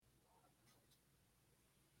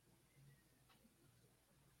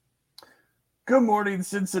Good morning,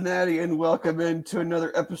 Cincinnati, and welcome into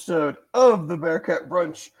another episode of the Bearcat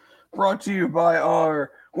Brunch, brought to you by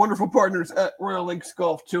our wonderful partners at Royal Links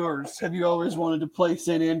Golf Tours. Have you always wanted to play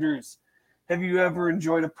St. Andrews? Have you ever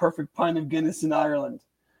enjoyed a perfect pint of Guinness in Ireland?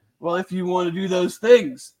 Well, if you want to do those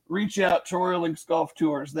things, reach out to Royal Links Golf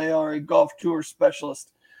Tours. They are a golf tour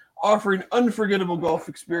specialist offering unforgettable golf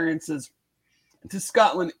experiences to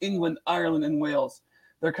Scotland, England, Ireland, and Wales.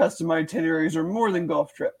 Their custom itineraries are more than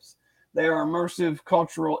golf trips. They are immersive,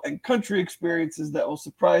 cultural, and country experiences that will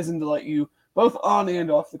surprise and delight you both on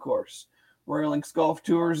and off the course. Royal Links Golf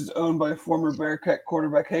Tours is owned by former Bearcat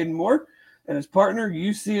quarterback Hayden Moore and his partner,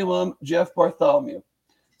 UC alum Jeff Bartholomew.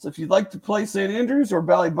 So if you'd like to play St. Andrews or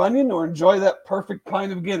Ballybunion or enjoy that perfect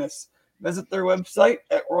pint of Guinness, visit their website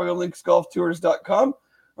at royallinksgolftours.com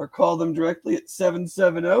or call them directly at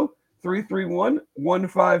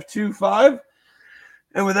 770-331-1525.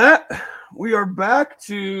 And with that, we are back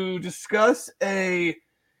to discuss a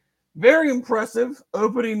very impressive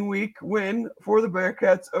opening week win for the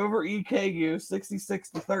Bearcats over EKU,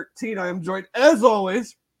 66-13. I am joined, as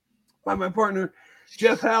always, by my partner,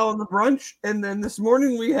 Jeff Howell on the Brunch. And then this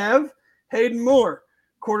morning we have Hayden Moore,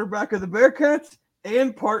 quarterback of the Bearcats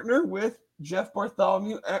and partner with Jeff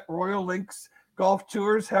Bartholomew at Royal Links Golf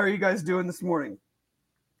Tours. How are you guys doing this morning?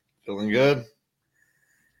 Feeling good.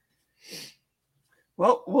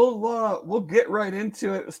 Well, we'll get right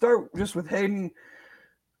into it. We'll start just with Hayden.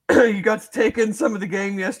 You got to take in some of the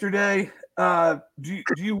game yesterday. Do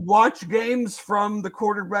you watch games from the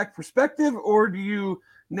quarterback perspective, or do you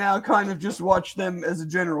now kind of just watch them as a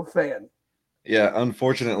general fan? Yeah,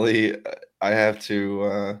 unfortunately, I have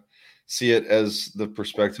to see it as the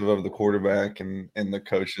perspective of the quarterback and the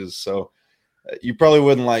coaches. So you probably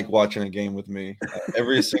wouldn't like watching a game with me.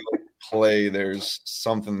 Every single play, there's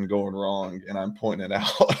something going wrong, and I'm pointing it out.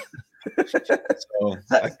 So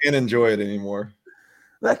I can't enjoy it anymore.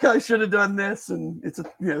 That guy should have done this, and it's a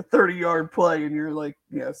 30-yard play, and you're like,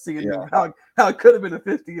 seeing how it could have been a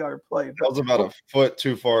 50-yard play. That was about a foot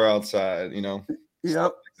too far outside,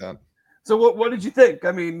 Yep. Like so what did you think?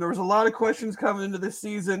 I mean, there was a lot of questions coming into this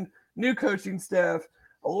season, new coaching staff,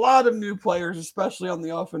 a lot of new players, especially on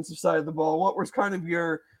the offensive side of the ball. What was kind of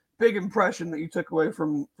your big impression that you took away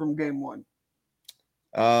from game one?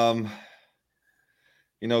 coming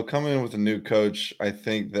in with a new coach, I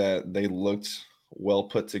think that they looked well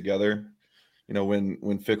put together.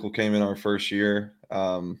 When Fickle came in our first year,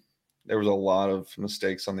 there was a lot of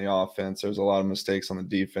mistakes on the offense. There was a lot of mistakes on the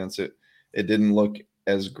defense. It didn't look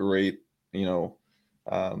as great,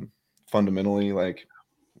 fundamentally. Like,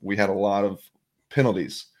 we had a lot of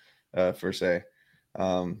penalties, per se.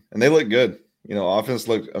 And they look good. Offense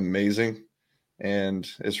looked amazing, and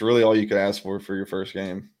it's really all you could ask for your first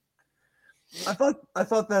game. I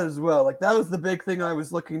thought that as well. Like, that was the big thing I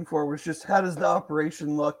was looking for, was just how does the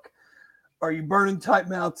operation look? Are you burning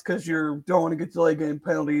timeouts because you don't want to get delay game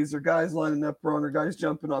penalties, or guys lining up wrong, or guys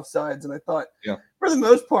jumping off sides? And I thought, for the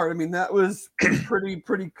most part, that was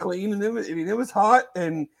pretty clean. And it was hot,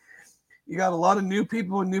 and you got a lot of new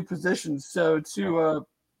people in new positions. So to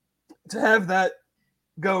have that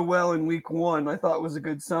go well in week one, I thought was a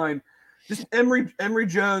good sign. Just Emory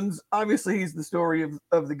Jones, obviously he's the story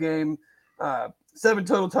of the game. 7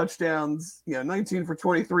 total touchdowns, 19 for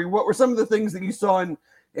 23. What were some of the things that you saw in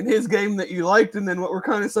his game that you liked? And then what were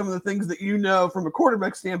kind of some of the things that from a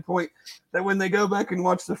quarterback standpoint, that when they go back and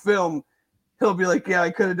watch the film, he'll be like, yeah, I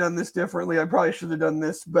could have done this differently. I probably should have done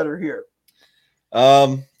this better here.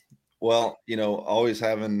 Well, always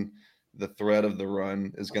having the threat of the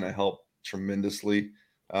run is going to help tremendously.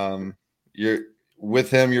 You're with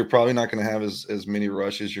him, you're probably not going to have as many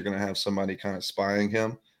rushes. You're going to have somebody kind of spying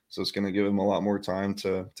him. So it's going to give him a lot more time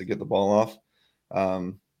to get the ball off.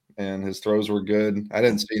 And his throws were good. I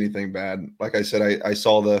didn't see anything bad. Like I said, I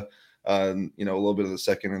saw a little bit of the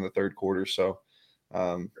second and the third quarter. So,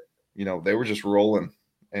 they were just rolling.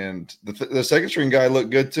 And the second string guy looked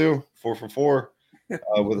good too, 4 for 4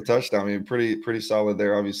 with a touchdown. Pretty solid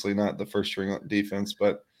there. Obviously not the first string defense,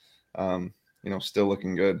 but, still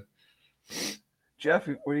looking good. Jeff,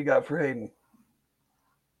 what do you got for Hayden?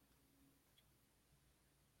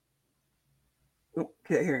 Oh,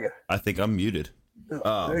 can't hear you. I think I'm muted.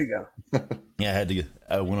 There you go. Yeah,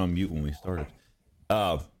 I went on mute when we started.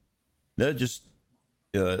 That just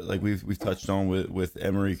like we've touched on with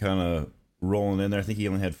Emory kind of rolling in there. I think he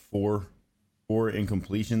only had four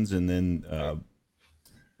incompletions, and then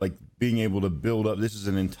like being able to build up. This is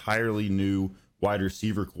an entirely new wide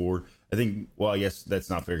receiver core. I think. Well, I guess that's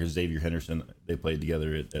not fair because Xavier Henderson, they played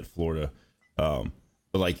together at Florida, but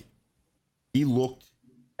like he looked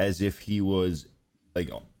as if he was like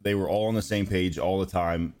they were all on the same page all the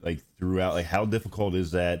time, like throughout. Like, how difficult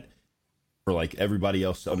is that for like everybody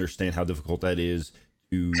else to understand how difficult that is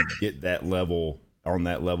to get that level on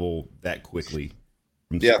that level that quickly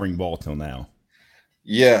from Yeah. spring ball till now?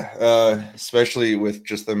 Yeah, especially with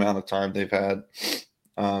just the amount of time they've had.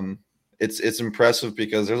 It's impressive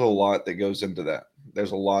because there's a lot that goes into that.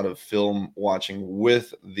 There's a lot of film watching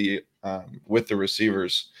with the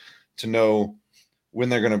receivers to know when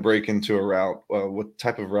they're going to break into a route, what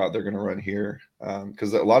type of route they're going to run here.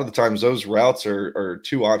 Because a lot of the times those routes are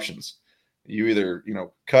two options. You either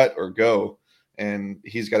cut or go, and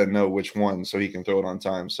he's got to know which one so he can throw it on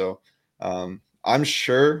time. So I'm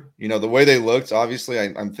sure, the way they looked, obviously,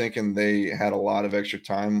 I'm thinking they had a lot of extra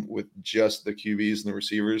time with just the QBs and the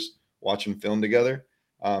receivers watching film together,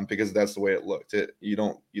 because that's the way it looked. You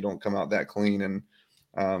don't come out that clean and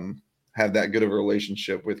have that good of a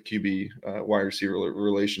relationship with QB wide receiver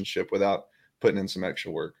relationship without putting in some extra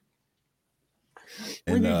work.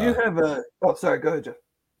 When you do have sorry, go ahead, Jeff.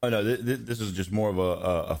 Oh no, this is just more of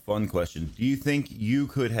a fun question. Do you think you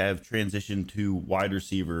could have transitioned to wide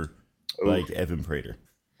receiver like Evan Prater?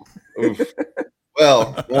 Oof.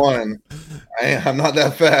 Well, one, I'm not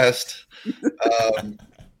that fast.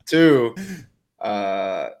 Two,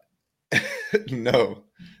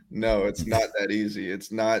 no, it's not that easy.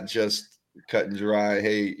 It's not just cut and dry.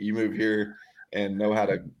 Hey, you move here and know how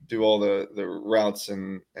to do all the routes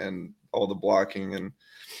and all the blocking, and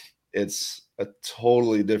it's a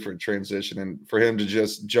totally different transition. And for him to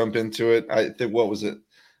just jump into it, I think, what was it?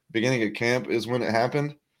 Beginning of camp is when it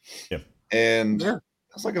happened. Yeah. And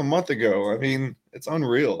that's like a month ago. I mean, it's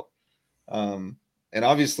unreal. And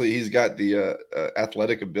obviously he's got the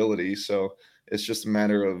athletic ability. So it's just a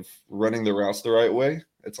matter of running the routes the right way.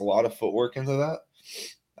 It's a lot of footwork into that.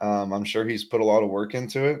 I'm sure he's put a lot of work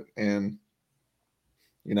into it, and,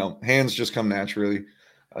 hands just come naturally.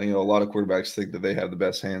 A lot of quarterbacks think that they have the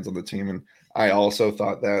best hands on the team, and I also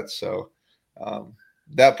thought that. So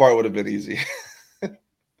that part would have been easy.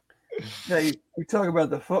 Yeah, you talk about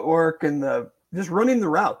the footwork and just running the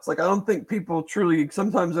routes. Like, I don't think people truly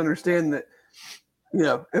sometimes understand that,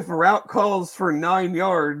 if a route calls for 9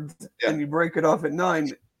 yards and you break it off at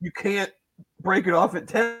 9, you can't break it off at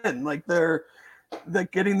 10. Like, they're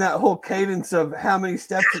getting that whole cadence of how many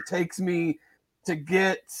steps it takes me to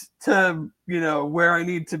get to, where I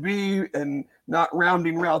need to be, and not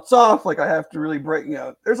rounding routes off. Like, I have to really break,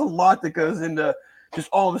 there's a lot that goes into just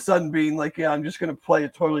all of a sudden being like, I'm just going to play a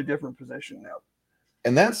totally different position now.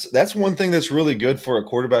 And that's one thing that's really good for a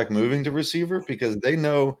quarterback moving to receiver, because they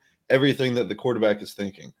know everything that the quarterback is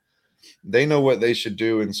thinking. They know what they should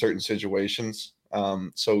do in certain situations.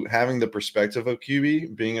 So having the perspective of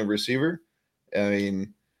QB being a receiver, I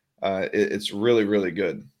mean, it's really, really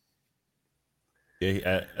good.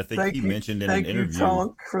 Yeah, I think he mentioned in an interview.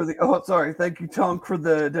 Thank you, Tonk, for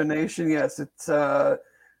the donation. Yes, it's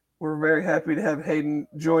we're very happy to have Hayden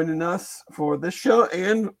joining us for this show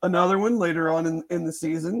and another one later on in the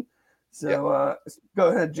season. So go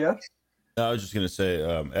ahead, Jeff. I was just gonna say,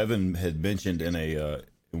 Evan had mentioned in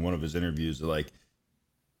in one of his interviews, like,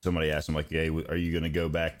 somebody asked him, like, "Hey, are you gonna go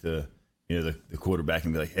back to the quarterback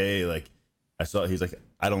and be like, hey, like, I saw," he's like,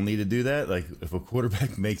 "I don't need to do that. Like, if a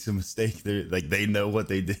quarterback makes a mistake, they know what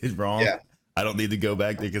they did wrong. Yeah. I don't need to go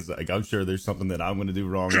back, because, like, I'm sure there's something that I'm going to do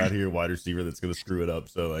wrong out here, wide receiver, that's going to screw it up.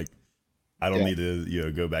 So, like, I don't need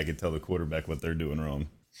to go back and tell the quarterback what they're doing wrong."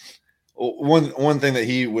 Well, one thing that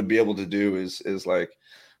he would be able to do is like,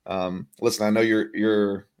 listen, I know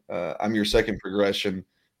I'm your second progression.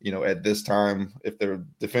 At this time, if there are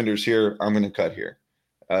defenders here, I'm going to cut here.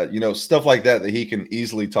 Stuff like that he can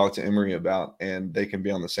easily talk to Emory about, and they can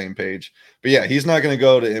be on the same page. But yeah, he's not going to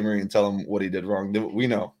go to Emory and tell him what he did wrong. We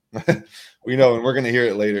know, and we're going to hear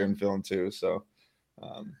it later in film too. So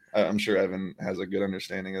I'm sure Evan has a good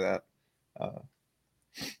understanding of that.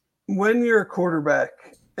 When you're a quarterback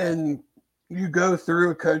and you go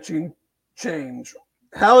through a coaching change,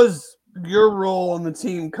 how is your role on the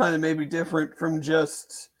team kind of maybe different from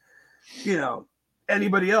just,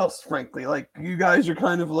 anybody else, frankly? Like, you guys are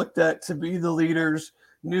kind of looked at to be the leaders.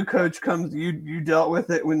 New coach comes, you dealt with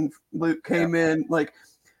it when Luke came in. Like,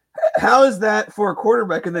 how is that for a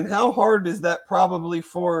quarterback? And then how hard is that probably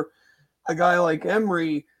for a guy like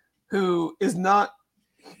Emory, who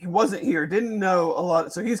he wasn't here, didn't know a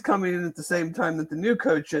lot. So he's coming in at the same time that the new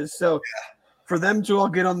coach is. So for them to all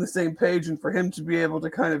get on the same page, and for him to be able to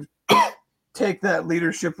kind of take that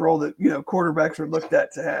leadership role that, quarterbacks are looked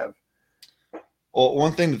at to have. Well,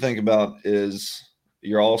 one thing to think about is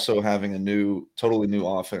you're also having a totally new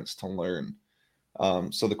offense to learn.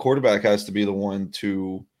 So the quarterback has to be the one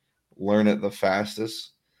to learn it the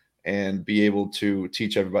fastest. and be able to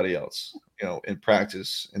teach everybody else. In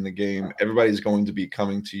practice, in the game, everybody's going to be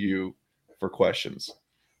coming to you for questions.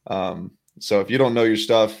 So if you don't know your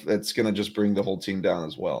stuff, it's going to just bring the whole team down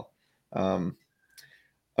as well.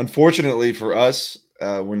 Unfortunately for us,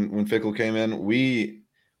 when Fickle came in, we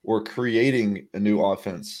were creating a new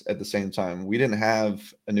offense at the same time. We didn't have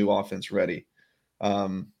a new offense ready.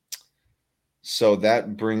 So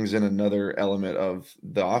that brings in another element of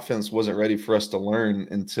the offense wasn't ready for us to learn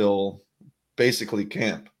until basically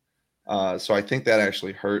camp. So I think that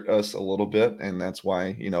actually hurt us a little bit, and that's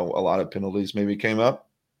why a lot of penalties maybe came up,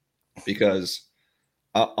 because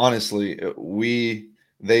honestly,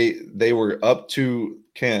 they were up to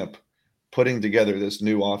camp putting together this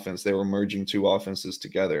new offense. They were merging two offenses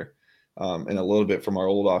together, and a little bit from our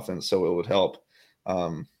old offense, so it would help.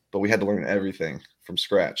 But we had to learn everything from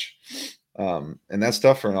scratch. And that's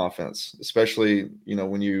tough for an offense, especially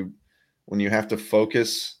when you have to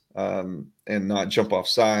focus and not jump off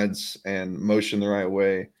sides and motion the right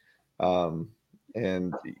way,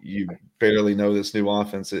 and you barely know this new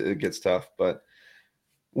offense. It gets tough. But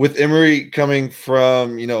with Emery coming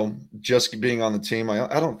from just being on the team,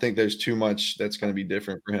 I don't think there's too much that's going to be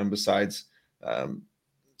different for him besides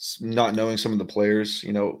not knowing some of the players.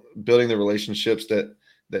 Building the relationships that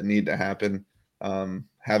need to happen.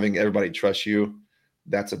 Having everybody trust you,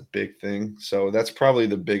 that's a big thing. So that's probably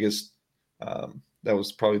the biggest. That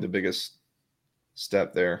was probably the biggest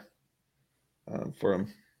step there for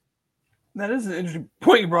him. That is an interesting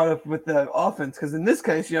point you brought up with the offense, because in this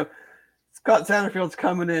case, Scott Satterfield's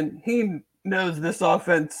coming in. He knows this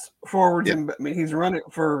offense forwards, Yeah. and he's run it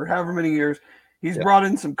for however many years. He's Yeah. brought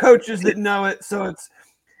in some coaches that know it, so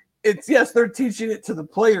it's yes, they're teaching it to the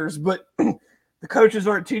players, but the coaches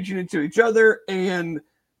aren't teaching it to each other, and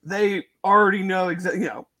they already know exactly.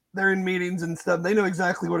 They're in meetings and stuff. They know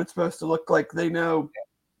exactly what it's supposed to look like. They know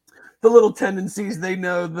the little tendencies. They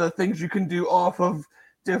know the things you can do off of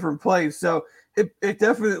different plays. So it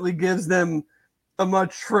definitely gives them a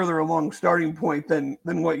much further along starting point than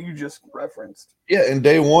what you just referenced. Yeah, and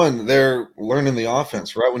day one, they're learning the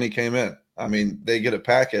offense right when he came in. I mean, they get a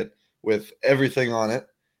packet with everything on it,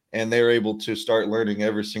 and they're able to start learning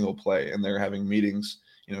every single play, and they're having meetings,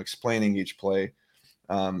 explaining each play.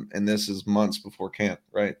 And this is months before camp,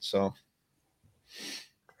 right? So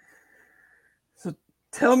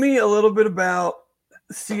tell me a little bit about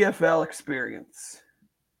CFL experience.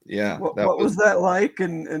 Yeah. What was that like?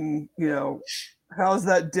 And how is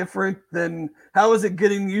that different than, how is it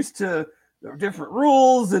getting used to the different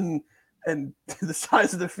rules and the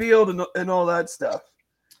size of the field and all that stuff?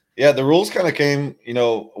 Yeah, the rules kind of came,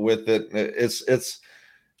 with it. It's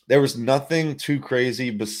there was nothing too crazy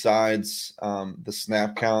besides the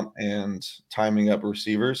snap count and timing up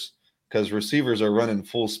receivers, because receivers are running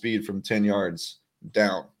full speed from 10 yards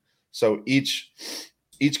down. So each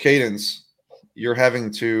cadence, you're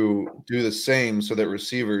having to do the same so that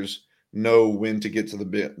receivers know when to get to the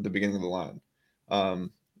beginning of the line.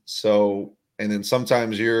 And then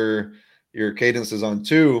sometimes your cadence is on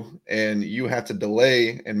 2 and you have to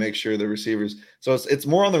delay and make sure the receivers. So it's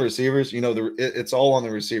more on the receivers. It's all on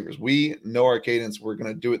the receivers. We know our cadence. We're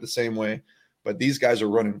going to do it the same way, but these guys are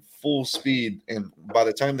running full speed, and by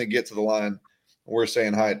the time they get to the line, we're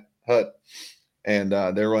saying hut, and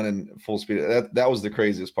they're running full speed. That was the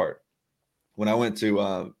craziest part. When I went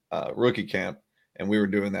to rookie camp and we were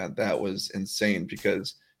doing that was insane,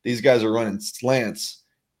 because these guys are running slants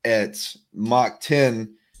at Mach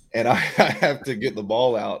 10, and I have to get the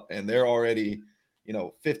ball out, and they're already,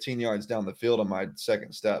 15 yards down the field on my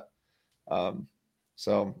second step.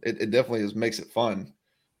 So it definitely makes it fun,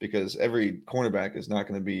 because every cornerback is not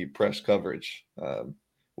going to be press coverage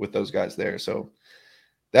with those guys there. So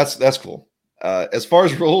that's cool. As far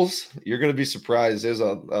as rules, you're going to be surprised. There's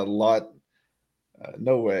a lot.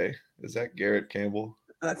 No way. Is that Garrett Campbell?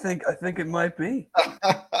 I think it might be.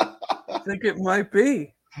 I think it might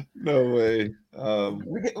be. No way.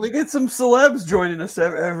 We get some celebs joining us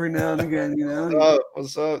every now and again,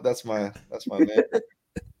 What's up? That's my man.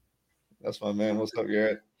 That's my man. What's up,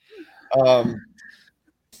 Garrett?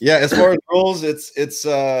 Yeah, as far as rules, it's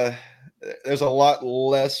there's a lot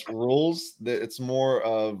less rules. It's more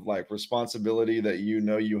of like responsibility that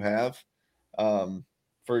you have.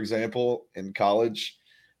 For example, in college,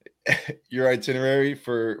 your itinerary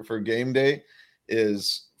for game day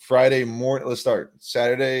is Friday morning. Let's start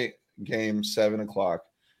Saturday game 7:00.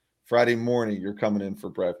 Friday morning, you're coming in for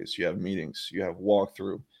breakfast. You have meetings. You have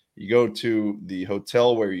walkthrough. You go to the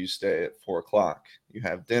hotel where you stay at 4:00. You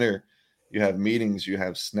have dinner. You have meetings. You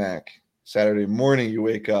have snack. Saturday morning, you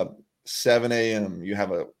wake up 7 a.m. You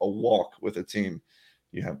have a walk with a team.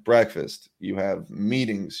 you have breakfast, you have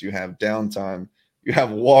meetings, you have downtime, you have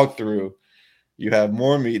walkthrough, you have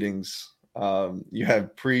more meetings, you have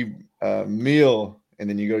meal, and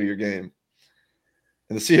then you go to your game.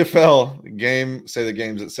 In the CFL game, say the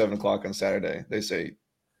game's at 7:00 on Saturday. They say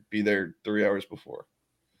be there 3 hours before,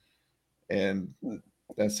 and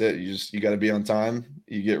that's it. You got to be on time.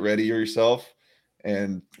 You get ready yourself,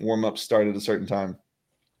 and warm up start at a certain time.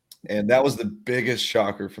 And that was the biggest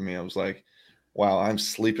shocker for me. I was like, wow, I'm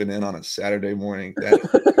sleeping in on a Saturday morning.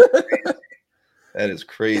 That is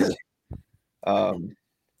crazy.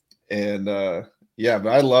 Yeah, but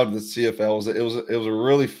I loved the CFL. It was a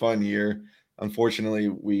really fun year. Unfortunately,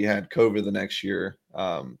 we had COVID the next year.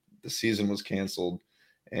 The season was canceled,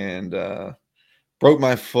 and broke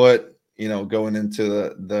my foot. Going into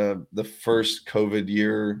the first COVID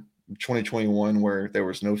year, 2021, where there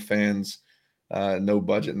was no fans, no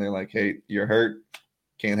budget, and they're like, "Hey, you're hurt.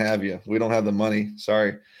 Can't have you. We don't have the money.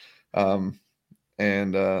 Sorry."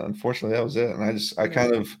 Unfortunately, that was it. And I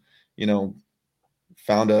kind of,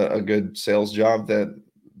 found a good sales job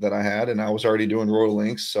that I had, and I was already doing Royal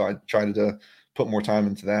Links, so I tried to put more time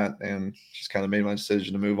into that, and just kind of made my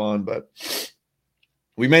decision to move on. But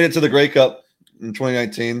we made it to the Grey Cup in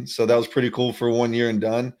 2019, so that was pretty cool for 1 year and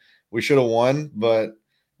done. We should have won, but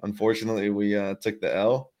unfortunately, we took the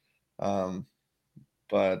L.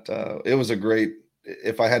 But it was a great.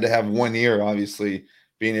 If I had to have 1 year, obviously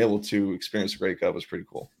being able to experience the Grey Cup was pretty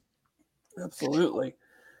cool. Absolutely.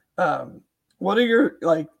 What are your,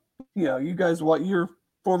 you guys, what your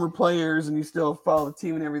former players, and you still follow the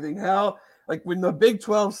team and everything? How, when the Big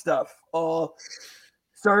 12 stuff all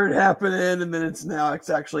started happening, and then it's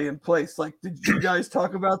actually in place. Did you guys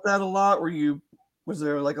talk about that a lot? Was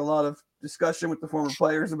there a lot of discussion with the former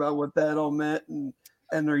players about what that all meant? And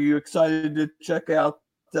are you excited to check out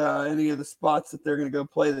any of the spots that they're going to go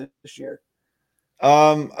play this year?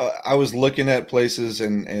 I was looking at places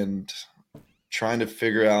and trying to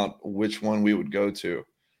figure out which one we would go to.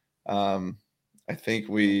 I think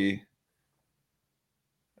we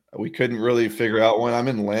couldn't really figure out one. I'm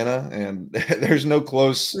in Atlanta, and there's no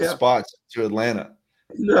close spots to Atlanta.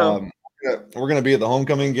 No. We're going to be at the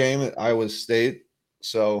homecoming game at Iowa State,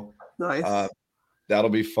 so nice. That'll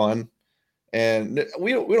be fun. And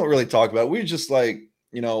we don't really talk about it. We just how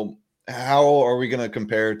are we going to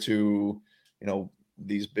compare to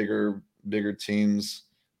these bigger teams?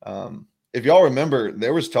 If y'all remember,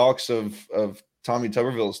 there was talks of Tommy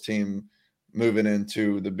Tuberville's team moving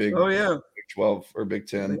into the Big 12 or Big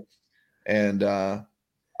 10, and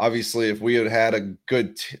obviously, if we had a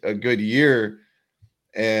good year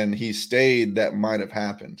and he stayed, that might have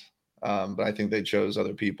happened. But I think they chose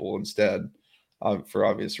other people instead for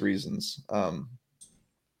obvious reasons. Going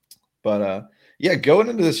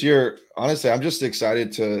into this year, honestly, I'm just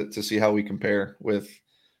excited to see how we compare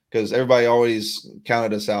because everybody always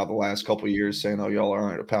counted us out the last couple of years saying, "Oh, y'all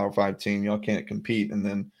aren't a Power 5 team. Y'all can't compete." And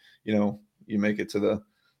then, you make it to the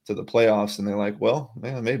playoffs, and they're like, "Well,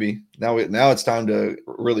 yeah, maybe now it's time to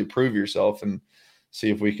really prove yourself and see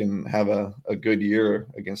if we can have a good year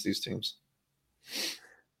against these teams."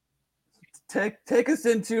 Take us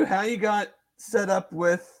into how you got set up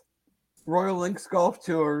with Royal Links Golf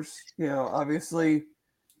Tours. Obviously,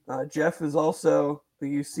 Jeff is also the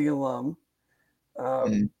UC alum.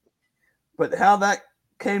 But how that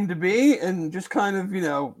came to be, and just kind of,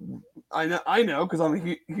 I know because I'm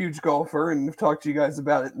a huge golfer and I've talked to you guys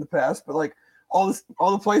about it in the past, but all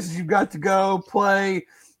the places you've got to go play,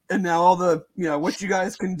 and now all the, what you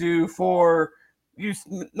guys can do for you,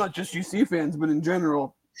 not just UC fans, but in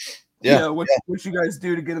general, what you guys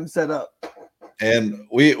do to get them set up. And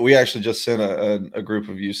we actually just sent a group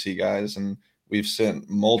of UC guys, and we've sent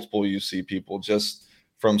multiple UC people just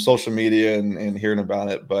from social media and hearing about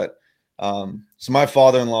it. But so my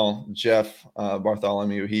father-in-law, Jeff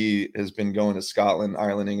Bartholomew, he has been going to Scotland,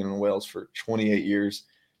 Ireland, England, and Wales for 28 years.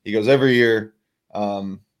 He goes every year,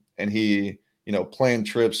 and he, planned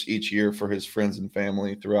trips each year for his friends and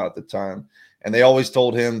family throughout the time. And they always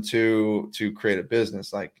told him to create a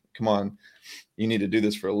business. Like, come on, you need to do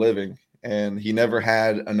this for a living. And he never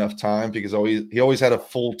had enough time because he always had a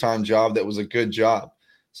full-time job that was a good job.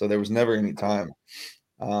 So there was never any time.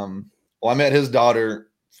 I met his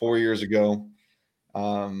daughter 4 years ago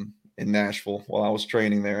in Nashville while I was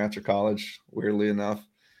training there after college, weirdly enough.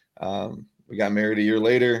 We got married a year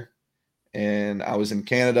later, and I was in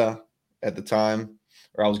Canada at the time,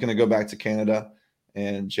 or I was going to go back to Canada.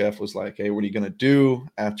 And Jeff was like, "Hey, what are you going to do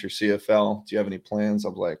after CFL? Do you have any plans?" I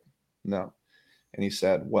was like, "No." And he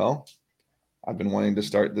said, "Well, I've been wanting to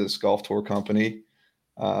start this golf tour company,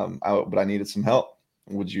 but I needed some help.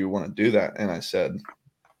 Would you want to do that?" And I said,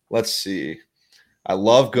 "Let's see. I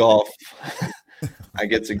love golf. I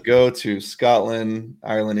get to go to Scotland,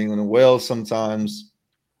 Ireland, England, and Wales sometimes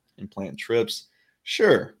and plan trips.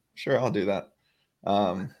 Sure, I'll do that.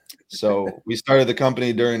 So we started the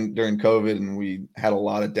company during COVID, and we had a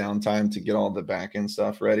lot of downtime to get all the back end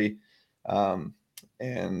stuff ready. And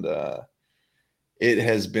it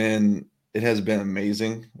has been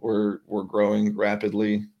amazing. We're growing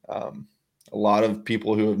rapidly. A lot of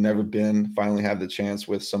people who have never been finally have the chance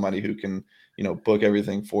with somebody who can, book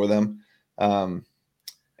everything for them.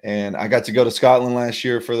 And I got to go to Scotland last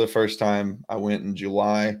year for the first time. I went in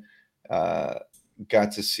July.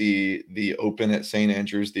 Got to see the Open at St.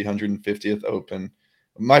 Andrews, the 150th Open.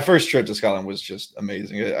 My first trip to Scotland was just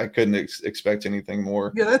amazing. I couldn't expect anything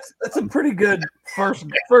more. Yeah, that's a pretty good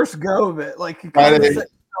first go of it. Like, you kind of set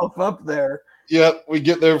yourself up there. Yep, we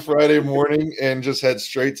get there Friday morning and just head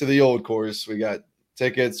straight to the old course. We got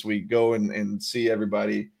tickets. We go and see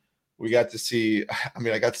everybody. We got to see,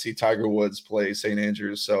 I got to see Tiger Woods play St.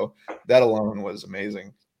 Andrews, so that alone was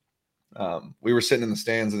amazing. We were sitting in the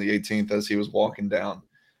stands in the 18th as he was walking down,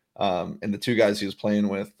 and the two guys he was playing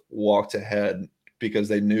with walked ahead because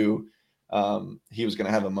they knew he was going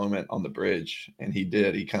to have a moment on the bridge, and he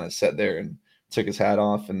did. He kind of sat there and took his hat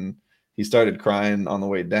off, and he started crying on the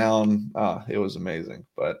way down. It was amazing,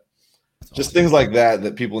 but just things like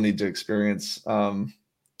that people need to experience.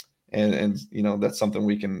 And that's something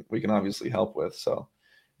we can obviously help with. So,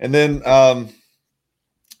 and then,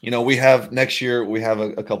 we have next year, we have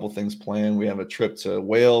a couple things planned. We have a trip to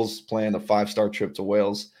Wales planned, a 5-star trip to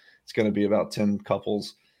Wales. It's going to be about 10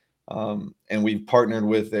 couples. And we've partnered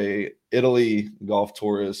with a Italy golf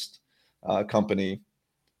tourist company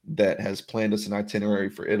that has planned us an itinerary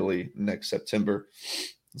for Italy next September.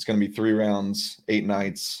 It's going to be 3 rounds, 8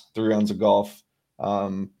 nights, 3 rounds of golf.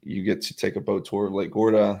 You get to take a boat tour of Lake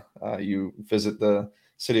Gorda. You visit the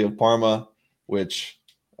city of Parma, which,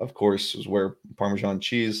 of course, is where Parmesan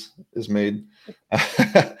cheese is made.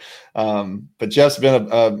 But Jeff's been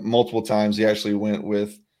multiple times. He actually went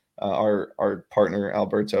with our partner,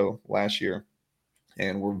 Alberto, last year.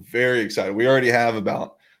 And we're very excited. We already have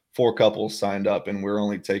about 4 couples signed up, and we're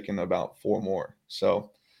only taking about 4 more.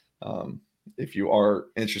 So if you are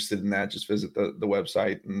interested in that, just visit the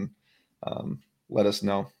website and let us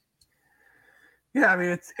know.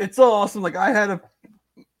 Yeah, it's all awesome. Like, I had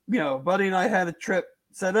buddy and I had a trip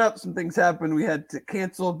set up. Some things happened, we had to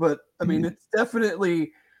cancel, but it's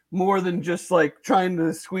definitely more than just like trying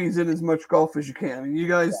to squeeze in as much golf as you can. You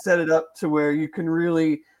guys set it up to where you can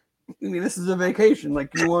really, this is a vacation.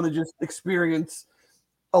 Like, you want to just experience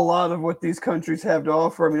a lot of what these countries have to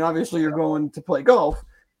offer. Obviously you're going to play golf,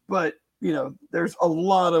 but there's a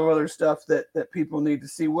lot of other stuff that people need to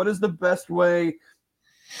see. What is the best way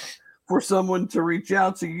for someone to reach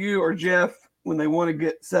out to you or Jeff when they want to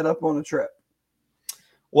get set up on a trip?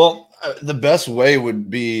 Well, the best way would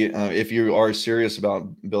be, if you are serious about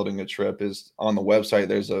building a trip, is on the website.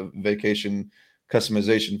 There's a vacation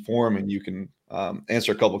customization form, and you can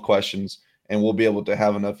answer a couple of questions, and we'll be able to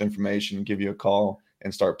have enough information, give you a call,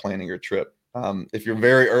 and start planning your trip. If you're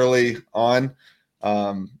very early on,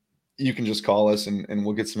 you can just call us and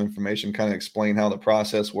we'll get some information, kind of explain how the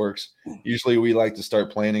process works. Usually we like to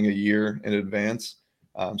start planning a year in advance.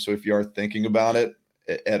 So if you are thinking about it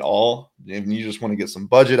at all, and you just want to get some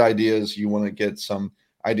budget ideas, you want to get some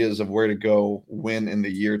ideas of where to go, when in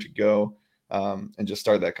the year to go, and just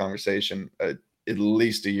start that conversation at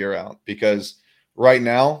least a year out, because right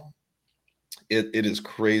now it is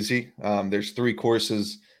crazy. There's 3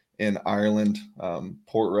 courses in Ireland,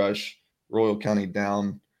 Portrush, Royal County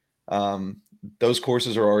Down. Those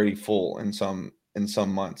courses are already full in some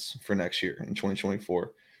months for next year in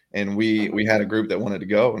 2024. And we had a group that wanted to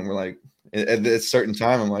go, and we're like, at a certain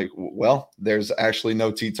time, I'm like, well, there's actually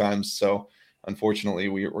no tee times. So unfortunately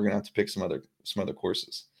we're going to have to pick some other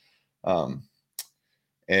courses.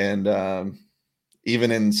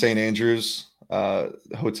 Even in St. Andrews,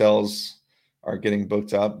 hotels are getting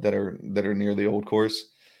booked up that are near the old course.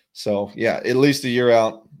 So yeah, at least a year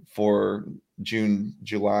out for June,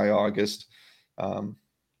 July, August. Yeah,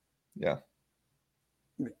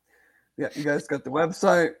 you guys got the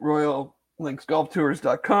website,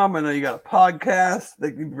 royallinksgolftours.com. I know you got a podcast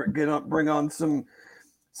that you bring on some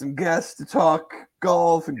guests to talk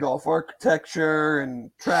golf and golf architecture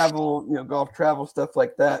and travel, golf travel, stuff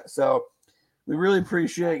like that. So we really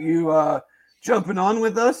appreciate you jumping on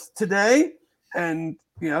with us today. And,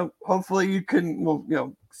 hopefully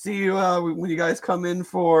we'll see you when you guys come in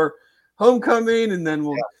for homecoming, and then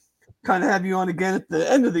we'll kind of have you on again at the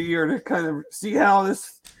end of the year to kind of see how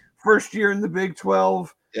this first year in the Big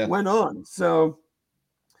 12 went on. So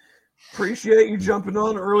Appreciate you jumping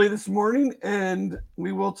on early this morning, and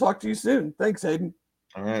we will talk to you soon. Thanks, Hayden.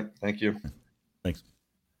 All right. Thank you. Thanks.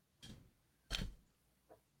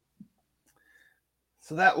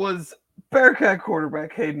 So that was Bearcat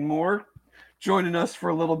quarterback Hayden Moore joining us for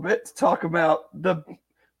a little bit to talk about the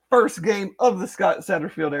first game of the Scott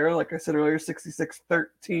Satterfield era. Like I said earlier,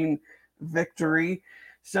 66-13 victory.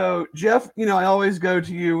 So, Jeff, I always go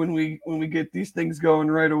to you when we get these things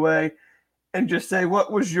going right away and just say,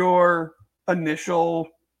 what was your initial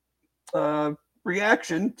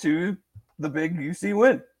reaction to the big UC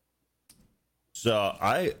win? So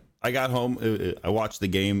I got home. I watched the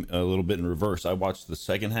game a little bit in reverse. I watched the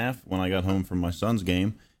second half when I got home from my son's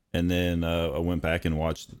game, and then I went back and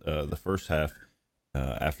watched the first half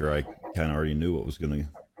after I kind of already knew what was going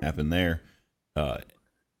to happen there.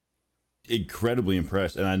 Incredibly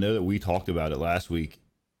impressed, and I know that we talked about it last week.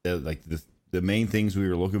 Like the main things we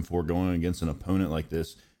were looking for going against an opponent like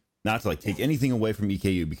this, not to like take anything away from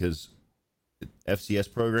EKU, because the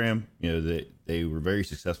FCS program, they were very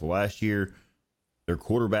successful last year. Their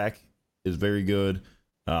quarterback is very good,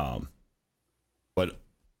 but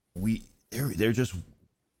they're just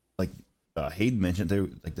like Hayden mentioned. They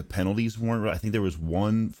like the penalties weren't. I think there was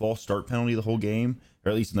one false start penalty the whole game,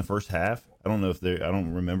 or at least in the first half. I don't know if I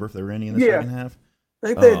don't remember if there were any in the second half. I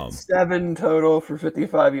think they had 7 total for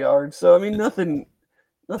 55 yards. So, I mean, nothing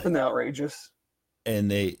outrageous.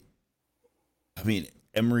 And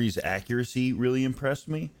Emery's accuracy really impressed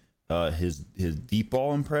me. His deep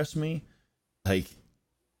ball impressed me. Like,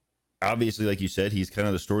 obviously, like you said, he's kind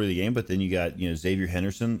of the story of the game. But then you got, Xavier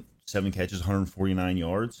Henderson, 7 catches, 149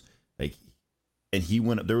 yards. Like, and he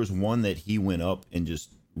went up. There was one that he went up and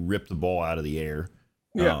just ripped the ball out of the air.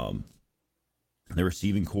 Yeah. The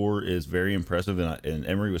receiving core is very impressive, and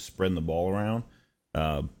Emery was spreading the ball around.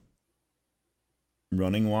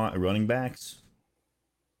 Running backs,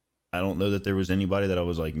 I don't know that there was anybody that I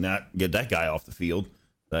was like, not get that guy off the field.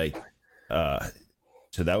 Like,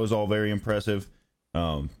 so that was all very impressive.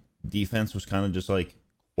 Defense was kind of just like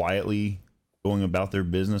quietly going about their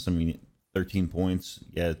business. I mean, 13 points.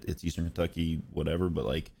 Yeah, it's Eastern Kentucky, whatever, but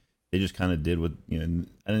like they just kind of did what, I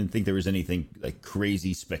didn't think there was anything like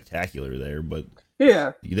crazy spectacular there, but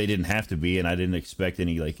yeah, they didn't have to be. And I didn't expect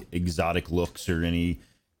any like exotic looks or any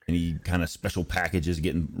kind of special packages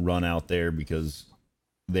getting run out there, because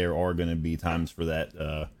there are going to be times for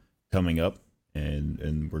that coming up,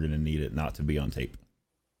 and we're going to need it not to be on tape.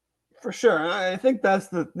 For sure. And I think that's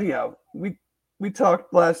we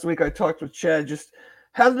talked last week. I talked with Chad. Just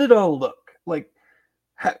how did it all look? Like,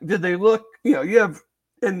 did they look? You have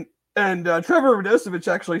and Trevor Radosevich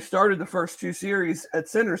actually started the first 2 series at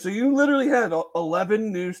center, so you literally had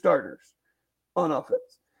 11 new starters on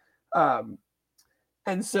offense.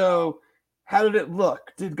 And so, how did it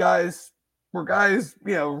look? Were guys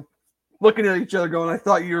looking at each other going, "I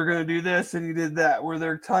thought you were going to do this and you did that"? Were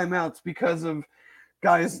there timeouts because of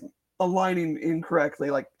guys aligning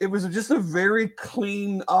incorrectly? Like, it was just a very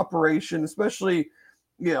clean operation, especially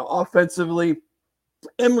offensively.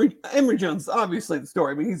 Emory Jones is obviously the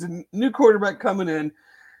story. I mean, he's a new quarterback coming in,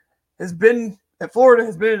 has been at Florida,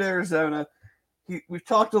 has been at Arizona. We've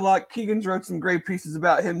talked a lot. Keegan's wrote some great pieces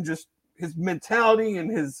about him, just his mentality and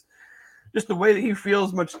just the way that he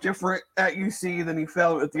feels much different at UC than he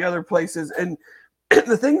felt at the other places. And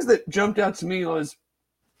the things that jumped out to me was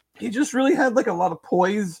he just really had like a lot of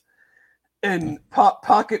poise and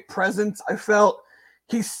pocket presence. I felt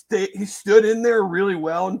he stood in there really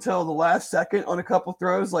well until the last second on a couple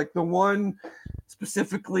throws, like the one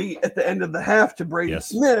specifically at the end of the half to Braden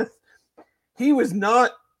Smith. He was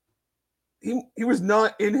not he was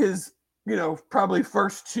not in his probably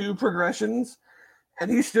first 2 progressions, and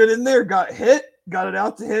he stood in there, got hit, got it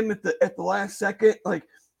out to him at the last second. Like,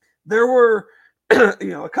 there were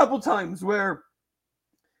a couple times where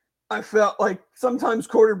I felt like sometimes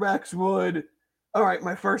quarterbacks would, all right,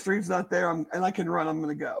 my first read's not there, and I can run, I'm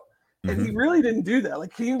going to go. Mm-hmm. And he really didn't do that.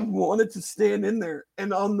 Like, he wanted to stand in there.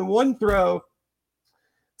 And on the one throw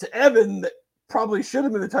to Evan that probably should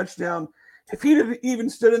have been a touchdown, if he'd have even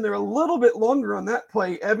stood in there a little bit longer on that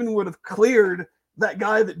play, Evan would have cleared that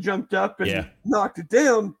guy that jumped up and knocked it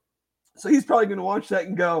down. So he's probably going to watch that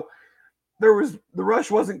and go, the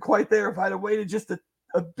rush wasn't quite there. If I'd have waited just a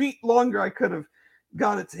beat longer, I could have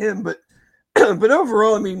got it to him. But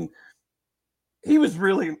overall, I mean, he was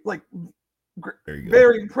really like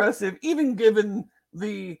very impressive, even given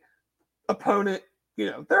the opponent.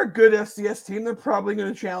 They're a good FCS team. They're probably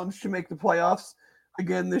going to challenge to make the playoffs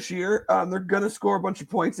again this year. They're going to score a bunch of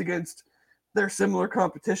points against their similar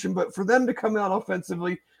competition. But for them to come out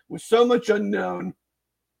offensively with so much unknown,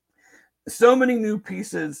 so many new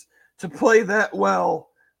pieces, to play that well,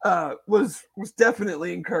 was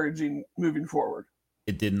definitely encouraging moving forward.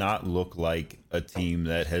 It did not look like a team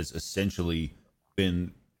that has essentially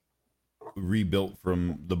been rebuilt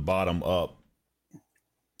from the bottom up,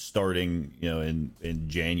 starting in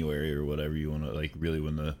January or whatever you want to, like, really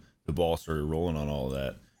when the ball started rolling on all of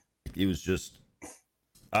that. It was just,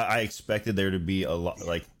 I expected there to be a lot,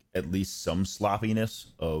 like at least some sloppiness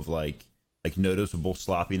of like noticeable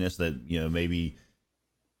sloppiness that maybe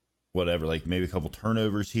whatever, like maybe a couple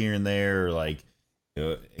turnovers here and there, or like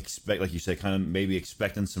expect, like you said, kind of maybe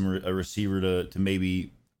expecting a receiver to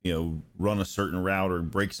maybe run a certain route or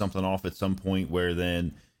break something off at some point where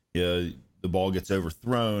then the ball gets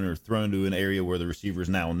overthrown or thrown to an area where the receiver is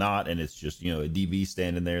now not, and it's just a DB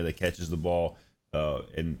standing there that catches the ball,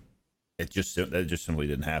 and that just simply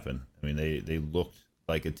didn't happen. I mean, they looked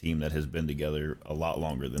like a team that has been together a lot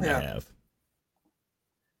longer than they have.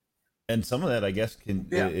 And some of that, I guess,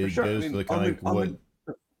 it sure. goes to the kind of like what,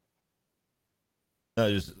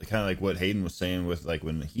 just kind of like what Hayden was saying with like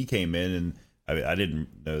when he came in, and I didn't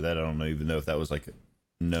know that. I don't even know if that was like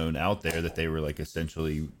known out there that they were like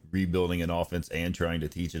essentially rebuilding an offense and trying to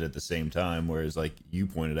teach it at the same time. Whereas, like you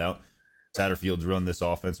pointed out, Satterfield's run this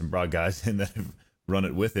offense and brought guys in that have run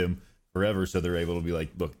it with him forever, so they're able to be like,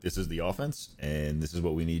 look, this is the offense, and this is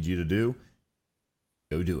what we need you to do.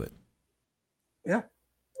 Go do it. Yeah.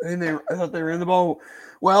 And I thought they ran the ball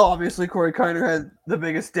well. Obviously, Corey Kiner had the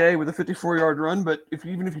biggest day with a 54-yard run, but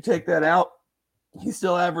even if you take that out, he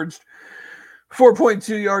still averaged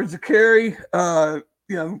 4.2 yards a carry.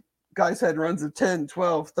 Guys had runs of 10,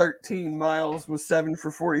 12, 13 miles, was 7 for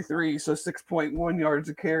 43, so 6.1 yards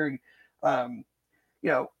a carry. And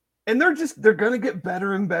they're going to get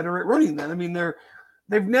better and better at running that. I mean, I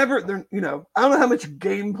don't know how much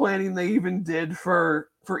game planning they even did for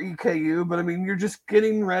EKU, but I mean, you're just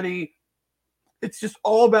getting ready. It's just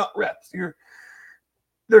all about reps.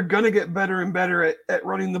 They're going to get better and better at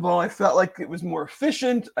running the ball. I felt like it was more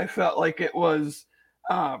efficient. I felt like it was,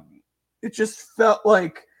 it just felt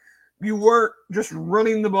like you weren't just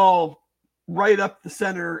running the ball right up the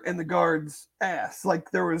center and the guard's ass. Like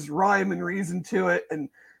there was rhyme and reason to it. And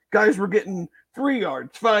guys were getting 3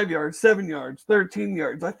 yards, 5 yards, 7 yards, 13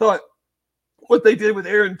 yards. I thought what they did with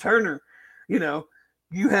Aaron Turner,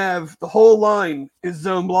 you have the whole line is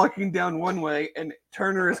zone blocking down one way, and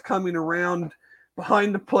Turner is coming around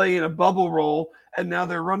behind the play in a bubble roll, and now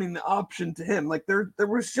they're running the option to him. Like there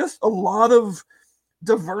was just a lot of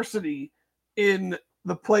diversity in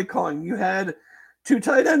the play calling. You had 2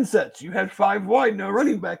 tight end sets. You had 5 wide, no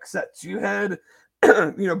running back sets. You had,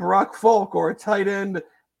 Barack Falk or a tight end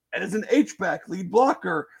as an H-back lead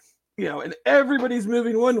blocker, and everybody's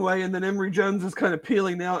moving one way, and then Emory Jones is kind of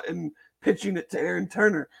peeling out and pitching it to Aaron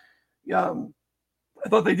Turner. I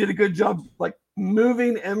thought they did a good job, like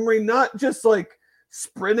moving Emory, not just like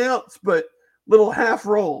sprint outs, but little half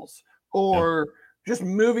rolls or just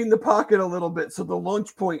moving the pocket a little bit. So the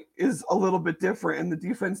launch point is a little bit different and the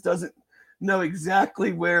defense doesn't know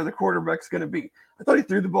exactly where the quarterback's going to be. I thought he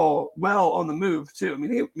threw the ball well on the move too. I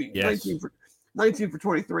mean, 19 for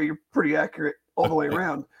 23, you're pretty accurate all the way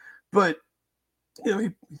around, but he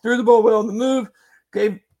threw the ball well on the move,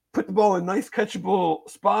 put the ball in nice catchable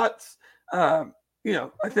spots. I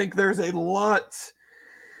think there's a lot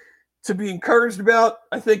to be encouraged about.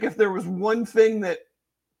 I think if there was one thing that,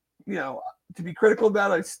 to be critical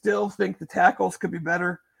about, I still think the tackles could be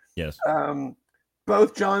better. Yes.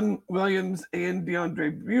 Both John Williams and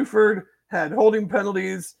DeAndre Buford had holding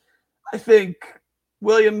penalties. I think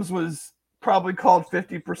Williams was probably called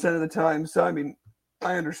 50% of the time. So, I mean,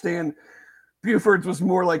 I understand Buford's was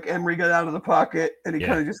more like Emory got out of the pocket and he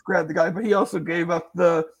kind of just grabbed the guy, but he also gave up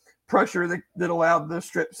the pressure that allowed the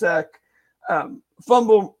strip sack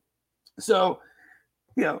fumble. So,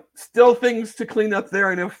 still things to clean up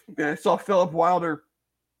there. I know I saw Philip Wilder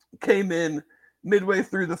came in midway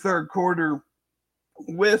through the third quarter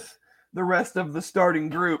with the rest of the starting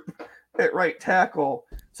group at right tackle.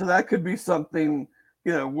 So that could be something,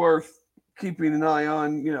 worth keeping an eye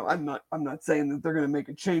on. I'm not saying that they're going to make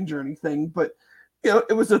a change or anything, but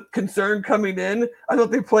it was a concern coming in. I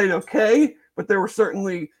thought they played okay, but there were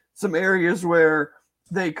certainly some areas where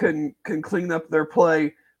they can clean up their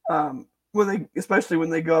play especially when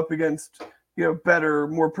they go up against better,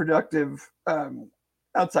 more productive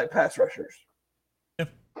outside pass rushers. Yeah.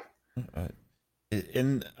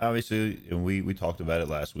 And obviously, we talked about it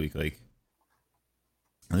last week. Like,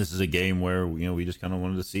 this is a game where we just kind of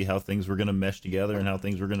wanted to see how things were going to mesh together and how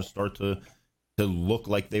things were going to start to look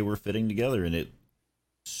like they were fitting together, and it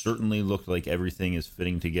certainly looked like everything is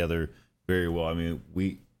fitting together very well. I mean,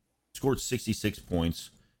 we scored 66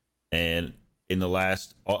 points, and in the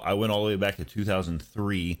last, I went all the way back to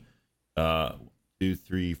 2003, 2,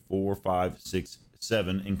 3, 4, 5, 6,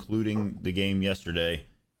 7, including the game yesterday.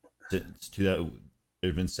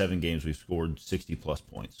 There's been 7 games we've scored 60 plus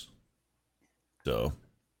points. So,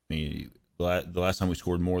 I mean, the last time we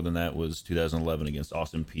scored more than that was 2011 against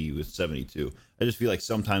Austin P with 72. I just feel like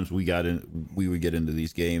sometimes we would get into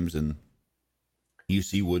these games and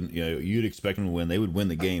UC wouldn't, you'd expect them to win. They would win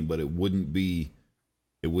the game, but it wouldn't be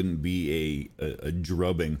a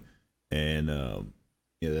drubbing, and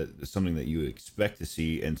that's something that you would expect to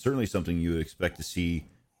see, and certainly something you would expect to see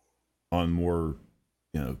on more,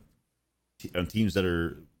 on teams that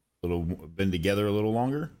are been together a little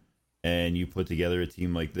longer, and you put together a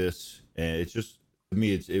team like this, and it's just, to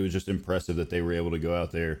me, it was just impressive that they were able to go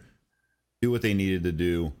out there, do what they needed to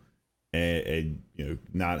do, and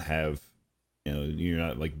not have, you're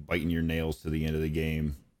not like biting your nails to the end of the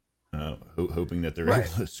game, hoping that they're able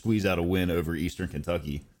to squeeze out a win over Eastern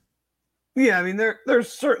Kentucky. Yeah, I mean, there's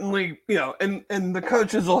certainly, and the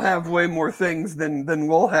coaches will have way more things than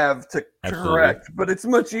we'll have to correct, but it's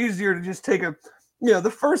much easier to just take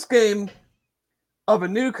the first game of a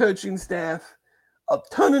new coaching staff, a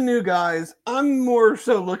ton of new guys. I'm more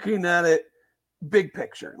so looking at it big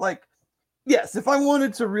picture. Like, yes, if I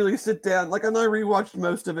wanted to really sit down, like, and I rewatched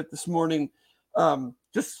most of it this morning,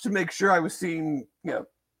 just to make sure I was seeing,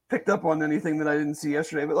 picked up on anything that I didn't see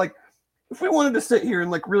yesterday. But like, if we wanted to sit here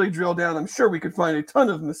and like really drill down, I'm sure we could find a ton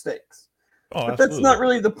of mistakes. Oh, but absolutely. That's not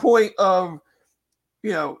really the point of,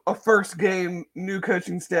 a first game, new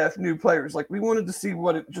coaching staff, new players. Like, we wanted to see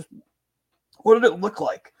what did it look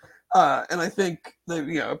like? And I think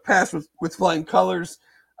they, passed with flying colors.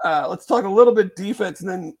 Let's talk a little bit defense, and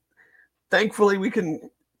then thankfully we can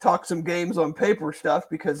talk some games on paper stuff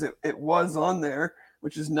because it was on there,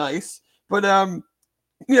 which is nice. But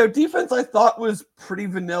defense I thought was pretty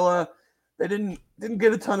vanilla. They didn't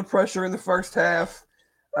get a ton of pressure in the first half.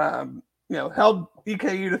 Held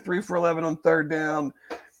EKU to 3 for 11 on third down.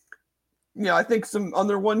 I think on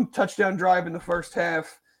their one touchdown drive in the first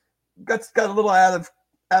half, got a little out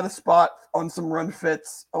of spot on some run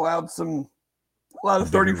fits, allowed a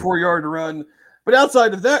 34-yard run. But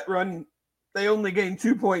outside of that run, they only gained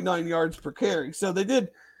 2.9 yards per carry. So they did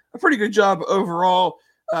a pretty good job overall.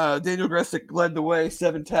 Daniel Gressick led the way,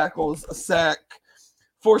 7 tackles, a sack,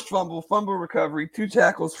 forced fumble recovery, 2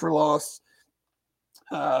 tackles for loss.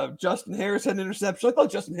 Justin Harris had an interception. I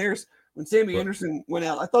thought Justin Harris, when Sammy Anderson went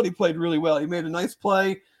out, I thought he played really well. He made a nice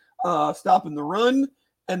play, stopping the run,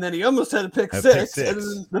 and then he almost had a pick six. And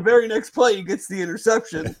then the very next play, he gets the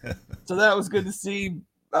interception. So that was good to see.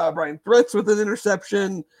 Brian Threats with an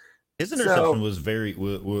interception. His interception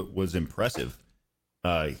was impressive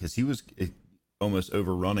because he was almost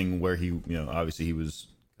overrning where he, obviously he was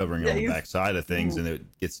covering on the backside of things, and it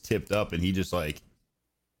gets tipped up, and he just like,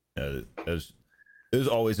 it was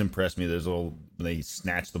always impressed me. There's when they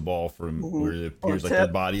snatch the ball from where it appears like their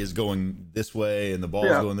body is going this way and the ball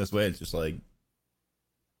is going this way. It's just like,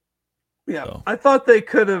 I thought they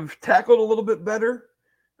could have tackled a little bit better.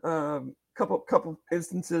 Couple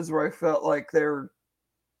instances where I felt like they're,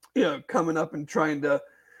 coming up and trying to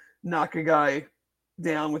knock a guy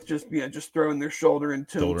down with just throwing their shoulder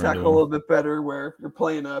into him, tackle a little bit better where you're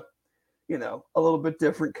playing a little bit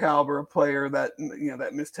different caliber of player that,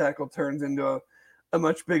 that missed tackle turns into a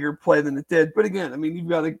much bigger play than it did. But again, I mean, you've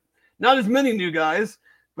got not as many new guys,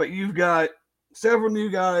 but you've got several new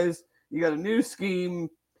guys. You got a new scheme.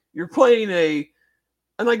 You're playing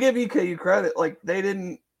and I give EKU credit, like they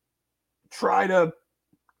didn't try to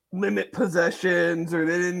limit possessions, or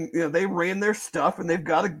they didn't, they ran their stuff, and they've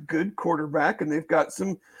got a good quarterback, and they've got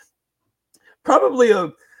probably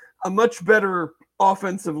a much better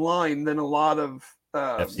offensive line than a lot of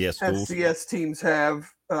FCS teams have,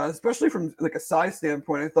 especially from like a size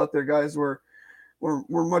standpoint. I thought their guys were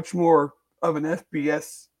much more of an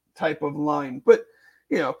FBS type of line, but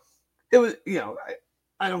it was,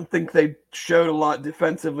 I don't think they showed a lot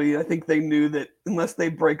defensively. I think they knew that unless they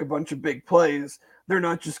break a bunch of big plays, they're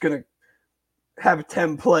not just going to have a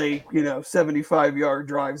 10-play, 75-yard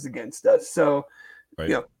drives against us. So,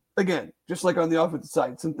 again, just like on the offensive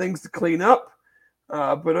side, some things to clean up.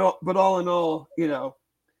 But all in all,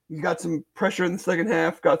 you got some pressure in the second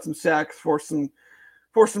half, got some sacks, forced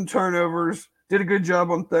some turnovers, did a good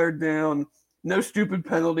job on third down. No stupid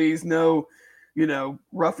penalties, no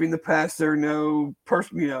roughing the passer, no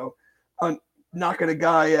person, knocking a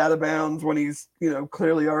guy out of bounds when he's,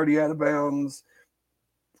 clearly already out of bounds.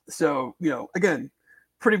 So, again,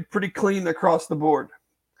 pretty clean across the board.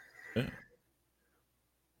 Yeah.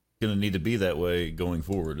 Going to need to be that way going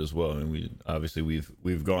forward as well. I mean,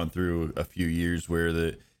 we've gone through a few years where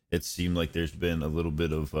it seemed like there's been a little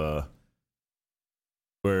bit of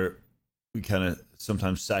where we kind of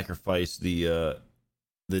sometimes sacrifice the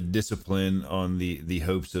discipline on the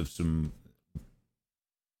hopes of some,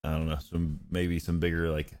 I don't know, maybe some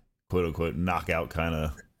bigger, like, quote unquote knockout kind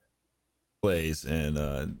of plays,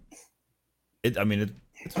 and it's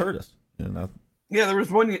hurt us. Yeah, there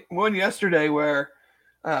was one yesterday where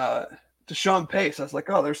Deshaun Pace, I was like,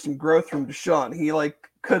 oh, there's some growth from Deshaun. He like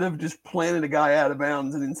could have just planted a guy out of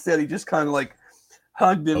bounds, and instead he just kind of like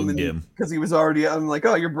hugged him because he was already. I'm like,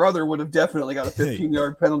 oh, your brother would have definitely got a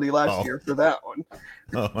 15-yard penalty last year for that one.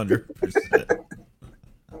 100%.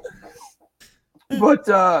 But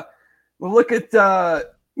we'll look at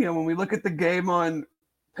when we look at the game on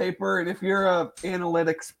paper, and if you're a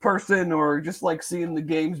analytics person or just like seeing the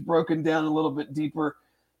games broken down a little bit deeper,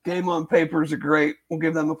 Game on Papers are great. We'll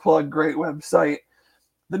give them a plug. Great website.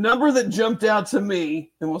 The number that jumped out to me,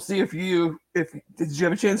 and we'll see if did you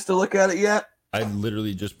have a chance to look at it yet? I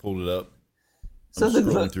literally just pulled it up. I'm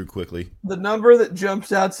scrolling through quickly. The number that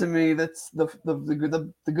jumps out to me, that's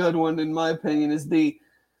the good one in my opinion, is the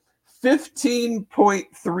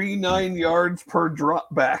 15.39 yards per drop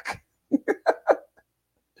back.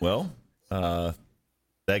 Well, that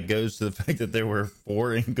goes to the fact that there were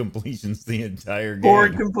 4 incompletions the entire game. 4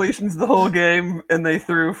 incompletions the whole game, and they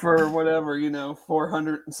threw for whatever,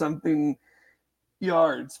 400 and something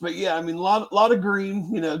yards. But yeah, I mean, a lot of green.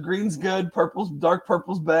 Green's good. Dark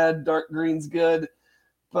purple's bad. Dark green's good.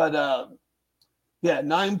 But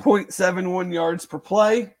 9.71 yards per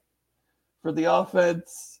play for the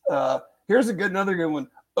offense. Here's another good one.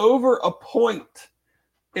 Over a point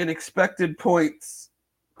in expected points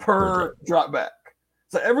per drop back.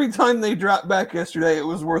 So every time they dropped back yesterday, it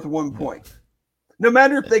was worth 1 point, no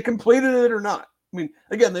matter if they completed it or not. I mean,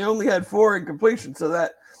 again, they only had 4 incompletions, so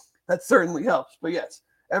that certainly helps. But yes,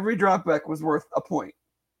 every drop back was worth a point.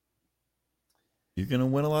 You're gonna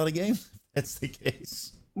win a lot of games if that's the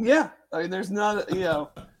case. Yeah, I mean, there's not, they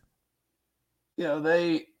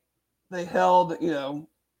held,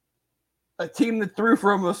 a team that threw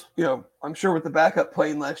for almost, I'm sure with the backup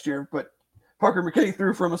playing last year, but Parker McKinney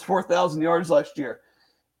threw for almost 4,000 yards last year,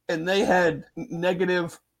 and they had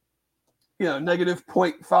negative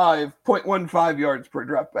 0.15 yards per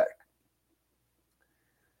drop back.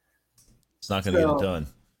 It's not going to get it done.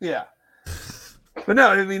 Yeah. But no,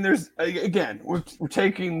 I mean, we're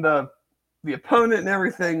taking the opponent and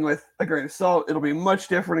everything with a grain of salt. It'll be a much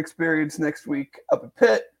different experience next week up at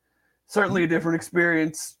Pitt. Certainly a different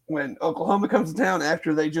experience when Oklahoma comes to town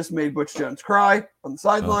after they just made Butch Jones cry on the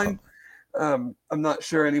sideline. I'm not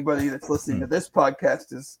sure anybody that's listening to this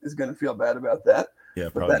podcast is going to feel bad about that. Yeah,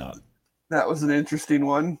 probably not. That was an interesting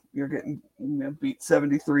one. You're getting beat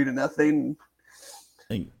 73-0. I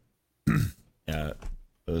think, yeah,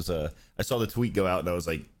 it was. I saw the tweet go out, and I was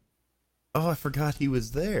like, "Oh, I forgot he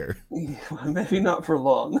was there." Maybe not for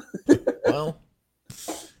long. Well,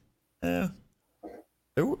 yeah.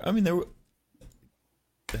 There were.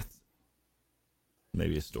 That's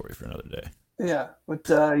maybe a story for another day. Yeah, but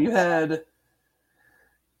you had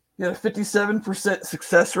 57%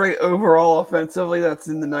 success rate overall offensively. That's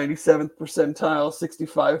in the 97th percentile,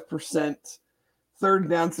 65% third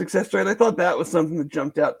down success rate. I thought that was something that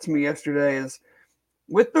jumped out to me yesterday is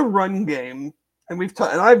with the run game, and and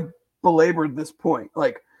I've belabored this point,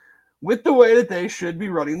 like with the way that they should be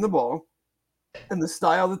running the ball and the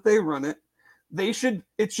style that they run it,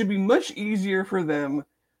 it should be much easier for them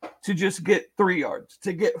to just get 3 yards,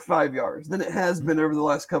 to get 5 yards than it has been over the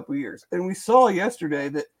last couple of years. And we saw yesterday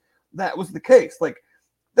that was the case. Like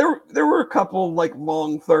there were a couple like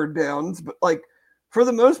long third downs, but like for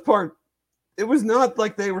the most part, it was not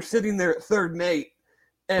like they were sitting there at 3rd and 8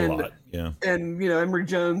 and Emory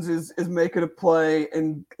Jones is making a play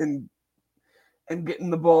and getting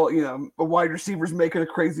the ball, a wide receiver's making a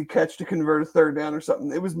crazy catch to convert a 3rd down or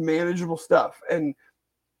something. It was manageable stuff. And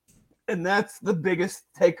that's the biggest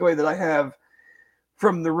takeaway that I have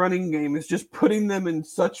from the running game is just putting them in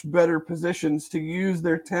such better positions to use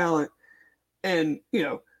their talent and,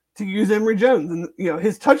 to use Emory Jones. And,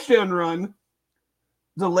 his touchdown run,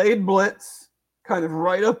 delayed blitz, kind of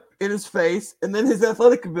right up in his face, and then his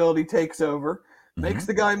athletic ability takes over, makes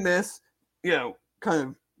the guy miss, kind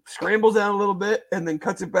of scrambles out a little bit, and then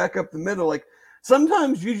cuts it back up the middle. Like,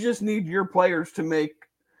 sometimes you just need your players to make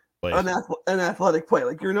an athletic play.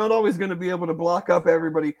 Like, you're not always going to be able to block up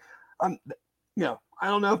everybody. I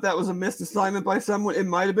don't know if that was a missed assignment by someone. It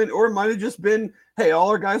might have been, or it might have just been, hey, all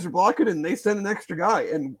our guys are blocking and they send an extra guy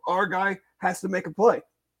and our guy has to make a play.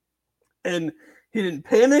 And he didn't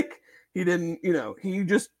panic. He didn't,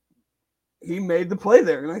 he made the play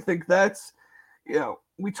there. And I think that's,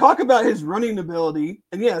 we talk about his running ability,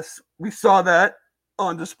 and yes, we saw that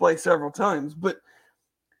on display several times, but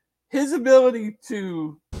his ability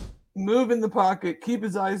to move in the pocket, keep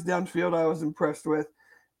his eyes downfield, I was impressed with,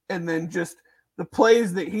 and then just the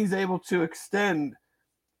plays that he's able to extend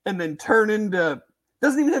and then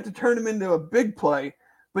doesn't even have to turn him into a big play,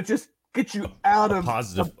 but just get you out of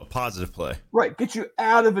a positive play. Right, get you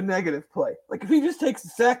out of a negative play. Like if he just takes a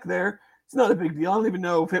sack there, it's not a big deal. I don't even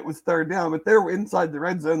know if it was third down, but they were inside the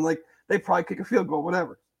red zone. Like they probably kick a field goal,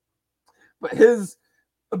 whatever. But his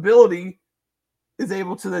ability is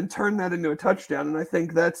able to then turn that into a touchdown, and I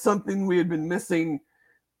think that's something we had been missing.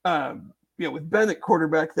 With Bennett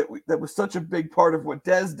quarterback, that was such a big part of what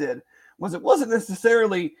Dez did. It wasn't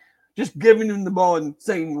necessarily just giving him the ball and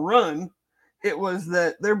saying run. It was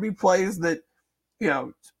that there'd be plays that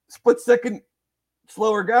split second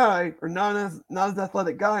slower guy or not as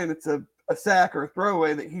athletic guy, and it's a sack or a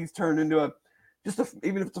throwaway that he's turned into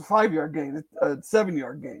even if it's a 5-yard gain, a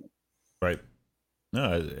 7-yard gain. Right.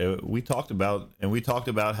 No, we talked about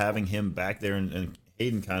having him back there, and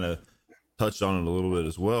Hayden kind of touched on it a little bit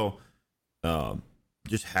as well.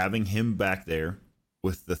 Just having him back there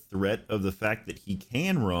with the threat of the fact that he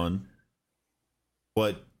can run,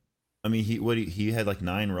 but I mean, he had like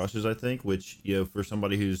 9 rushes, I think, which for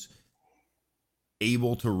somebody who's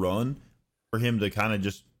able to run, for him to kind of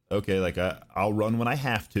just I'll run when I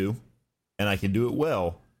have to, and I can do it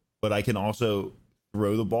well, but I can also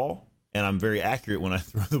throw the ball. And I'm very accurate when I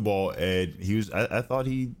throw the ball. And I thought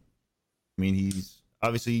he's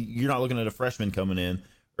obviously, you're not looking at a freshman coming in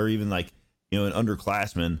or even an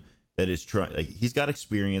underclassman that is trying. Like, he's got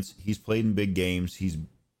experience. He's played in big games. He's,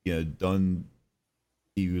 done.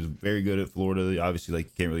 He was very good at Florida. Obviously, you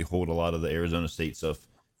can't really hold a lot of the Arizona State stuff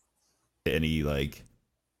to any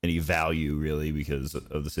value really because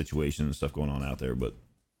of the situation and stuff going on out there. But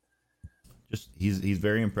just he's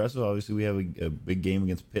very impressive. Obviously, we have a big game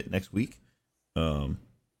against Pitt next week, and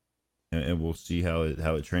we'll see how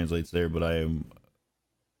it translates there. But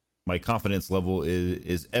my confidence level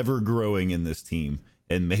is ever growing in this team,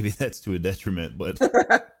 and maybe that's to a detriment. But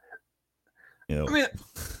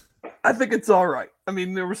I think it's all right. I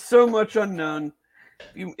mean, there was so much unknown.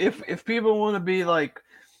 If people want to be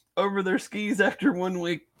over their skis after 1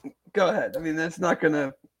 week, go ahead. I mean, that's not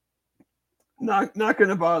gonna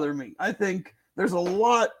bother me. I think there's a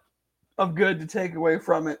lot of good to take away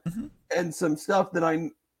from it, and some stuff that I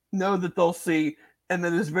know that they'll see and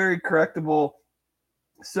that is very correctable.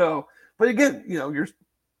 So, but again,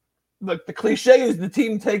 the cliche is the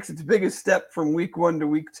team takes its biggest step from week 1 to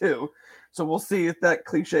week 2. So we'll see if that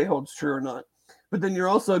cliche holds true or not. But then you're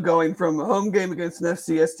also going from a home game against an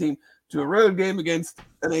FCS team to a road game against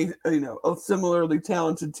a similarly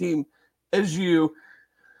talented team as you.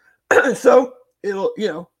 So it'll,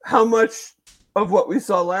 how much of what we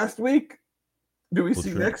saw last week do we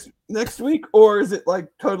see next week, or is it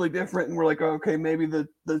totally different and we're okay, maybe the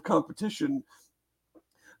competition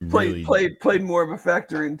played more of a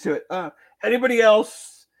factor into it. Anybody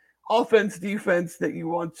else, offense, defense, that you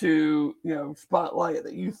want to spotlight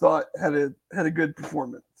that you thought had a good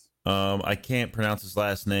performance? I can't pronounce his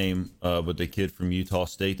last name, but the kid from Utah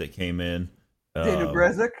State that came in, Daniel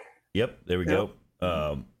Brezic. Yep, there we go.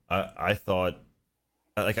 I thought,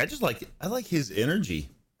 I like his energy.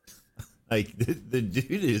 The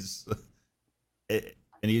dude is, and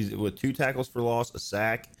he's with 2 tackles for loss, a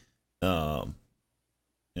sack, 7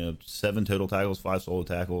 total tackles, 5 solo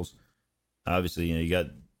tackles. Obviously, you got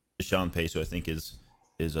Deshaun Pace, who I think is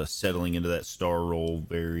settling into that star role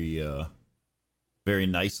very, very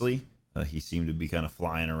nicely. He seemed to be kind of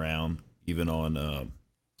flying around, even on. I think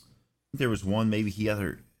there was one, maybe I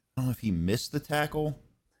don't know if he missed the tackle.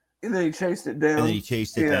 And then he chased it down.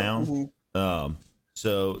 down. Mm-hmm.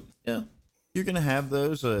 So yeah, you're gonna have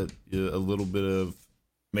those a little bit of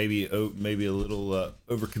maybe a little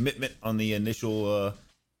overcommitment on the initial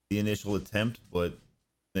attempt, but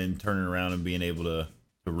then turning around and being able to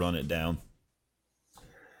run it down.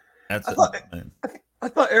 I thought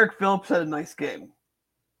Eric Phillips had a nice game.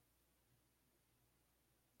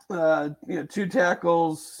 2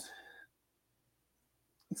 tackles,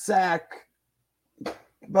 sack.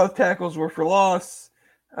 Both tackles were for loss.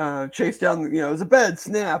 Chased down, it was a bad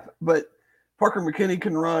snap, but Parker McKinney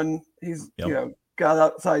can run. He's, got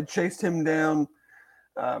outside, chased him down.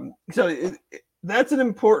 So that's an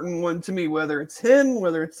important one to me, whether it's him,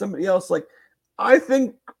 whether it's somebody else. I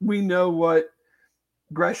think we know what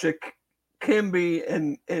Greshik can be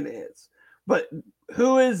and is. But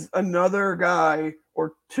who is another guy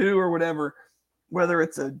or 2 or whatever, whether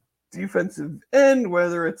it's a defensive end,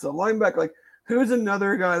 whether it's a linebacker, who's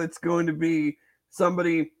another guy that's going to be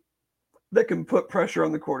somebody that can put pressure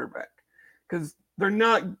on the quarterback, because you're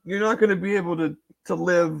not going to be able to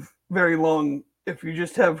live very long if you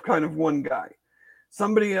just have kind of one guy.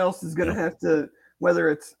 Somebody else is going to have to, whether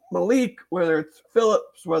it's Malik, whether it's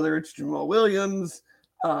Phillips, whether it's Jamal Williams,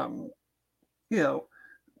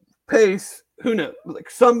 Pace, who knows? Like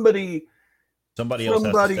somebody else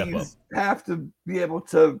has to step up. Have to be able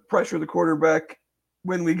to pressure the quarterback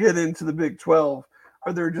when we get into the Big 12,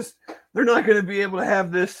 or they're not going to be able to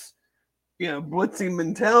have this, blitzing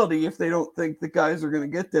mentality if they don't think the guys are going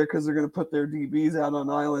to get there, because they're going to put their DBs out on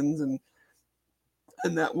islands, and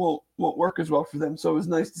that won't work as well for them. So it was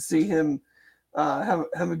nice to see him have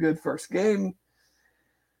a good first game.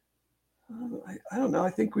 I don't know. I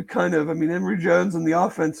think Emory Jones on the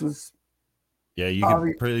offense was. Yeah, you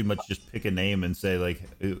can pretty much just pick a name and say, like,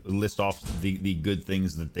 list off the good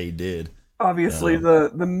things that they did. Obviously, the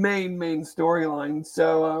main storyline.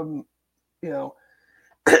 So,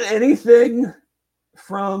 anything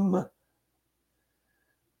from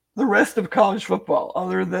the rest of college football,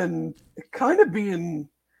 other than kind of being,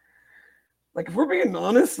 like, if we're being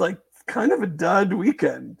honest, like, kind of a dud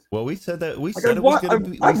weekend. Well, we said that it was going to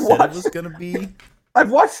be. I've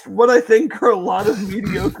watched what I think are a lot of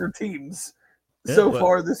mediocre teams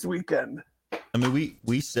far this weekend. I mean,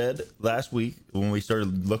 we said last week when we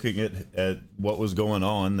started looking at what was going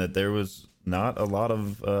on that there was not a lot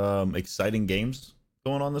of exciting games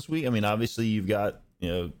going on this week. I mean, obviously you've got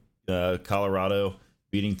Colorado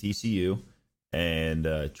beating TCU,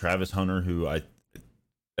 and Travis Hunter, who I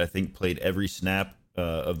think played every snap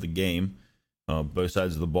of the game, both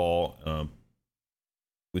sides of the ball,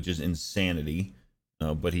 which is insanity.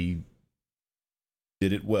 But he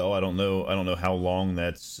did it well. I don't know how long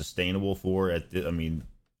that's sustainable for.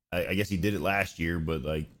 I guess he did it last year, but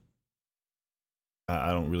like I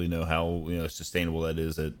don't really know how sustainable that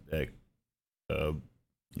is at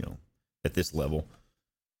this level.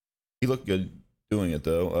 He looked good doing it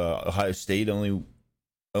though. Ohio State only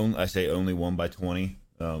won by 20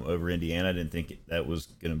 over Indiana. I didn't think that was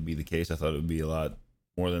going to be the case. I thought it would be a lot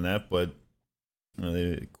more than that, but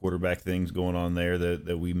the quarterback things going on there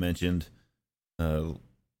that we mentioned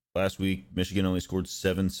last week. Michigan only scored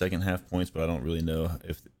 7 second half points, but I don't really know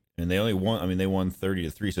and they only won. I mean, they won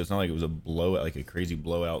 30-3, so it's not like it was a blowout, like a crazy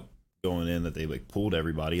blowout going in that they like pulled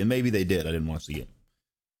everybody. And maybe they did. I didn't watch the game,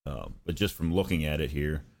 but just from looking at it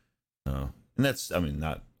here, and that's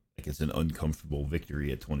not like it's an uncomfortable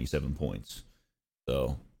victory at 27 points.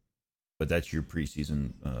 So, but that's your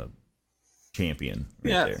preseason champion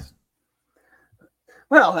right there.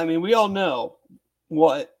 Well, I mean, we all know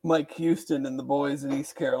what Mike Houston and the boys in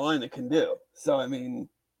East Carolina can do. So, I mean,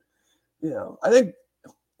 I think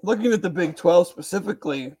looking at the Big 12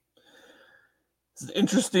 specifically, it's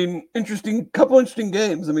an couple interesting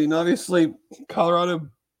games. I mean, obviously, Colorado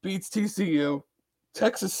beats TCU.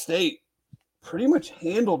 Texas State pretty much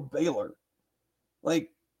handled Baylor, like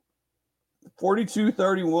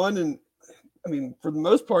 42-31. And, I mean, for the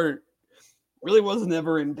most part, it really wasn't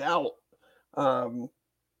ever in doubt.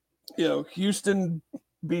 Houston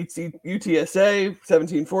beats UTSA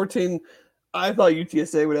 17-14. I thought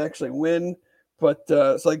UTSA would actually win, but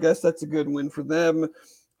so I guess that's a good win for them.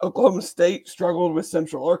 Oklahoma State struggled with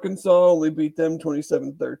Central Arkansas, only beat them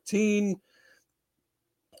 27-13.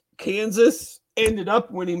 Kansas ended up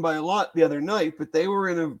winning by a lot the other night, but they were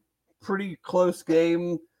in a pretty close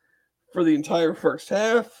game for the entire first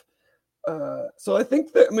half. So I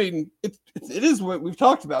think that, it is what we've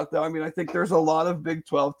talked about, though. I mean, I think there's a lot of Big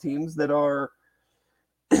 12 teams that are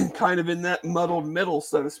kind of in that muddled middle,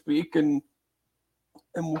 so to speak, and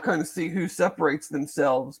we'll kind of see who separates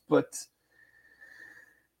themselves. But,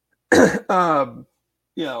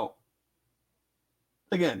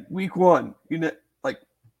 again, week one,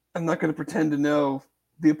 I'm not going to pretend to know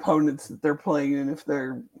the opponents that they're playing and if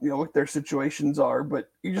they're, what their situations are, but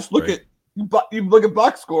you just look at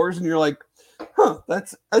box scores and you're like,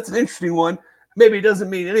 that's an interesting one. Maybe it doesn't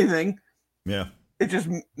mean anything. Yeah. It just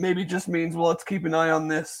means, well, let's keep an eye on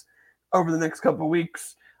this over the next couple of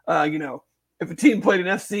weeks. If a team played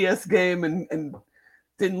an FCS game and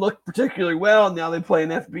didn't look particularly well, and now they play an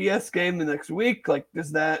FBS game the next week, like,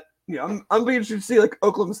 does that, I'm being interested to see, like,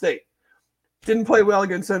 Oklahoma State didn't play well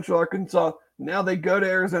against Central Arkansas. Now they go to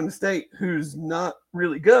Arizona State, who's not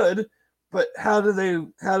really good. But how do they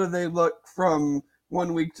look from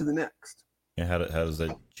one week to the next? Yeah, how does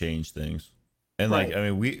that change things? And right. Like,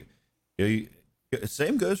 I mean,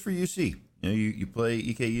 same goes for UC. You play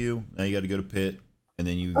EKU, now you got to go to Pitt, and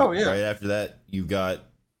then right after that you've got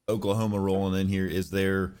Oklahoma rolling in here. Is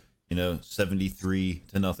there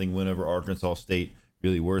 73-0 win over Arkansas State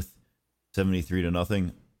really worth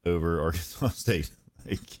 73-0 over Arkansas State?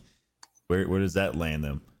 Like, Where does that land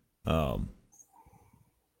them? I,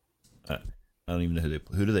 I don't even know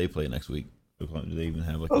who do they play next week. Do they even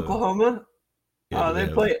have like Oklahoma.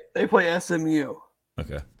 They play SMU.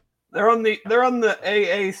 Okay. They're on the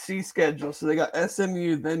AAC schedule, so they got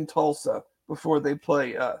SMU then Tulsa before they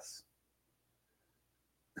play us.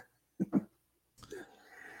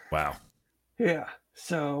 Wow. Yeah.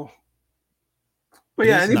 So, but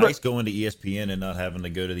yeah, it's nice going to ESPN and not having to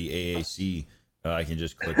go to the AAC. I can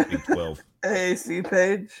just click Big 12 AAC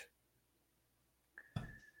page.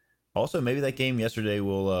 Also, maybe that game yesterday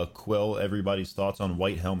will quell everybody's thoughts on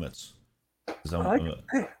white helmets. I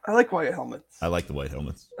like white helmets. I like the white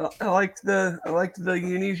helmets. I liked the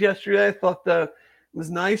unis yesterday. I thought it was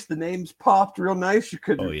nice. The names popped real nice. You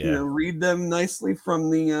could read them nicely from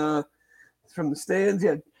the stands.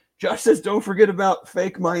 Yeah. Josh says, don't forget about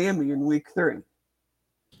fake Miami in week 3.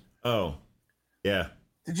 Oh, yeah.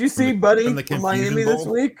 Did you see Buddy from Miami this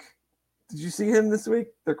week? Did you see him this week?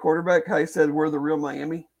 Their quarterback, how he said, we're the real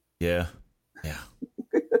Miami. Yeah. Yeah.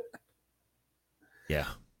 Yeah.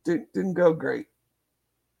 Didn't go great.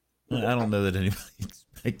 I don't know that anybody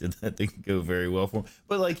expected that to go very well for him.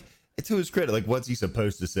 But, like, to his credit, like, what's he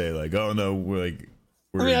supposed to say? Like, oh, no, we're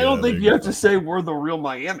I don't think you have to say we're the real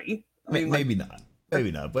Miami. I mean, maybe not.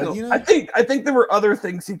 Maybe not. But, I think there were other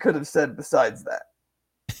things he could have said besides that.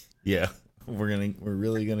 Yeah. We're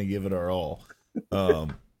really gonna give it our all.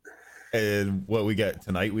 And what we got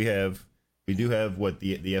tonight, we do have what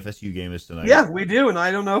the FSU game is tonight. Yeah, we do, and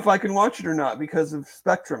I don't know if I can watch it or not because of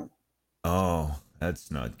Spectrum. Oh,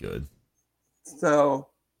 that's not good. So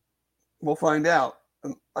we'll find out.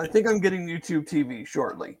 I think I'm getting YouTube TV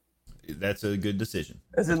shortly. That's a good decision.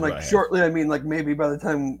 As in, like, shortly, I mean, like, maybe by the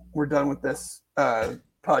time we're done with this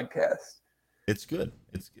podcast. It's good.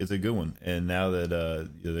 It's a good one. And now that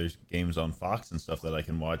there's games on Fox and stuff that I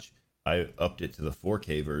can watch, I upped it to the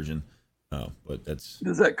 4K version. But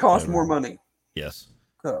does that cost more money? Yes.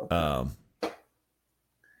 Oh.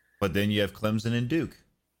 But then you have Clemson and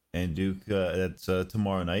Duke, that's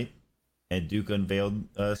tomorrow night, and Duke unveiled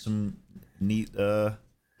some neat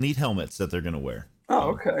helmets that they're gonna wear.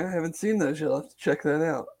 Oh, okay. I haven't seen those yet. I'll have to check that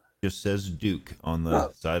out. Just says Duke on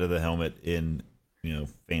the side of the helmet in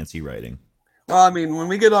fancy writing. Well, I mean, when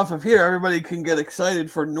we get off of here, everybody can get excited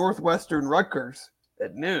for Northwestern Rutgers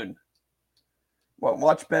at noon. Well,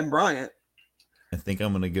 watch Ben Bryant. I think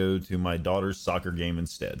I'm going to go to my daughter's soccer game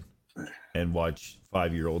instead and watch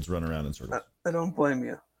 5-year-olds run around in circles. I don't blame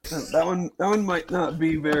you. That one might not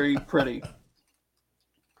be very pretty.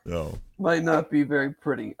 No. Might not be very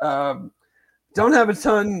pretty. Don't have a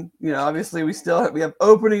ton. Obviously we have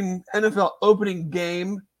NFL opening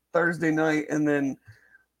game Thursday night and then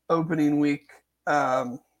opening week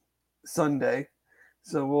Sunday.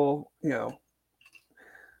 So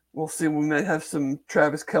we'll see. We might have some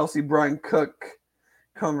Travis Kelce, Brian Cook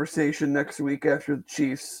conversation next week after the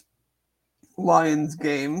Chiefs Lions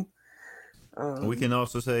game. We can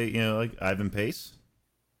also say, like Ivan Pace.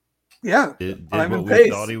 Yeah, did Ivan what Pace. We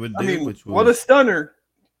thought he would do. What a stunner!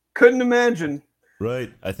 Couldn't imagine.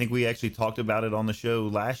 Right. I think we actually talked about it on the show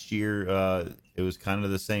last year. It was kind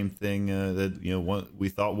of the same thing that we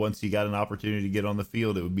thought once he got an opportunity to get on the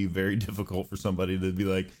field, it would be very difficult for somebody to be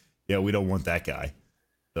like, yeah, we don't want that guy.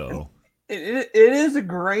 So it is a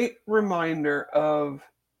great reminder of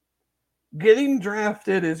getting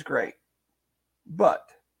drafted is great, but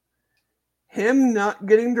him not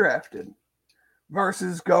getting drafted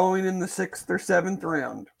versus going in the 6th or 7th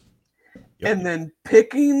round. Yep. And then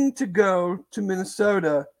picking to go to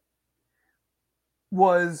Minnesota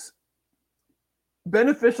was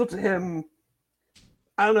beneficial to him.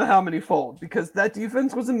 I don't know how many fold, because that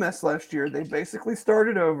defense was a mess last year. They basically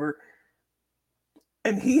started over,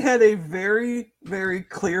 and he had a very, very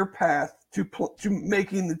clear path to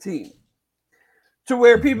making the team. To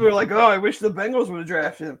where people are like, "Oh, I wish the Bengals would have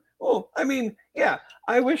drafted him." Well, I mean, yeah,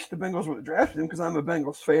 I wish the Bengals would have drafted him because I'm a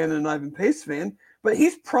Bengals fan and an Ivan Pace fan. But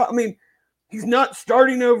he's not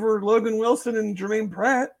starting over Logan Wilson and Jermaine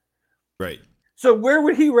Pratt. Right. So where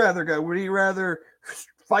would he rather go? Would he rather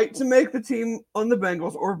fight to make the team on the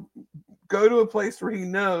Bengals or go to a place where he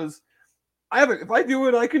knows if I do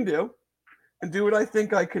what I can do and do what I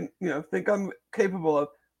think I can, think I'm capable of,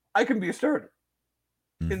 I can be a starter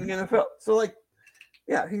in the NFL. So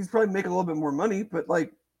yeah, he's probably making a little bit more money, but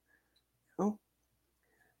you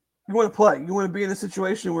want to play. You want to be in a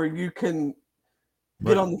situation where you can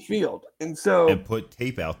get on the field. And put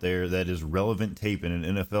tape out there that is relevant tape in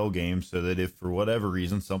an NFL game so that if for whatever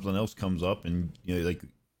reason something else comes up and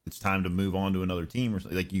it's time to move on to another team or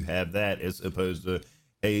something, you have that as opposed to,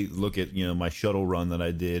 hey, look at my shuttle run that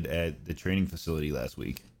I did at the training facility last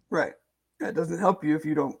week. Right. That doesn't help you if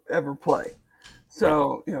you don't ever play.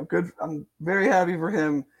 So, good. I'm very happy for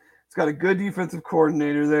him. He's got a good defensive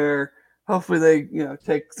coordinator there. Hopefully they,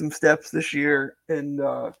 take some steps this year, and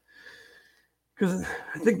because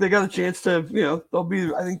I think they got a chance to,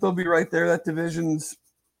 I think they'll be right there. That division's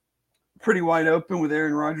pretty wide open with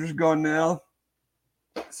Aaron Rodgers gone now.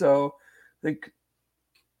 So I think,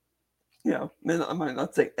 I might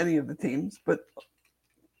not say any of the teams, but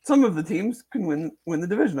some of the teams can win the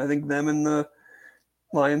division. I think them and the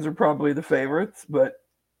Lions are probably the favorites, but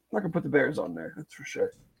I'm not gonna put the Bears on there. That's for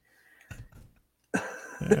sure.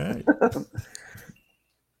 All right.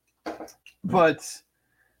 But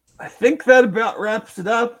I think that about wraps it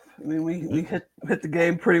up. I mean, we hit the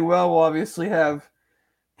game pretty well. We'll obviously have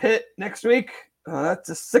Pitt next week. That's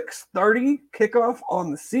a 6:30 kickoff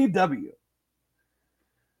on the CW.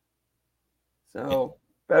 So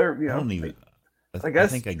better, I don't even. I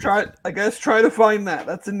guess try to find that.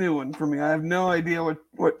 That's a new one for me. I have no idea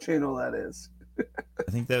what channel that is.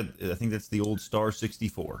 I think that's the old Star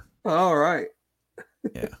 64. All right.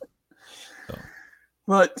 Yeah. So.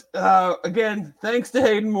 But again, thanks to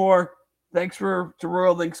Hayden Moore. Thanks to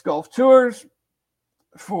Royal Links Golf Tours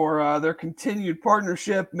for their continued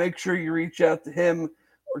partnership. Make sure you reach out to him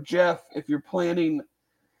or Jeff if you're planning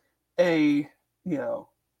a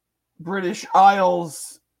British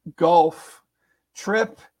Isles golf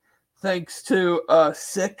trip. Thanks to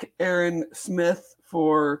sick Aaron Smith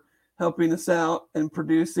for helping us out and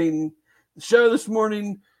producing the show this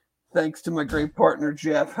morning. Thanks to my great partner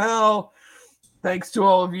Jeff Howe. Thanks to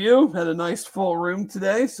all of you. Had a nice full room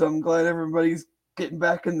today, so I'm glad everybody's getting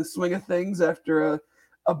back in the swing of things after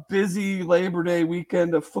a busy Labor Day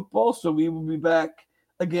weekend of football. So we will be back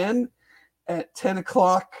again at 10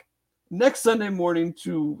 o'clock next Sunday morning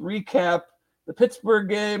to recap the Pittsburgh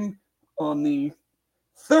game on the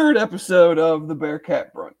third episode of the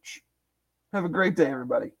Bearcat Brunch. Have a great day,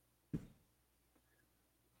 everybody.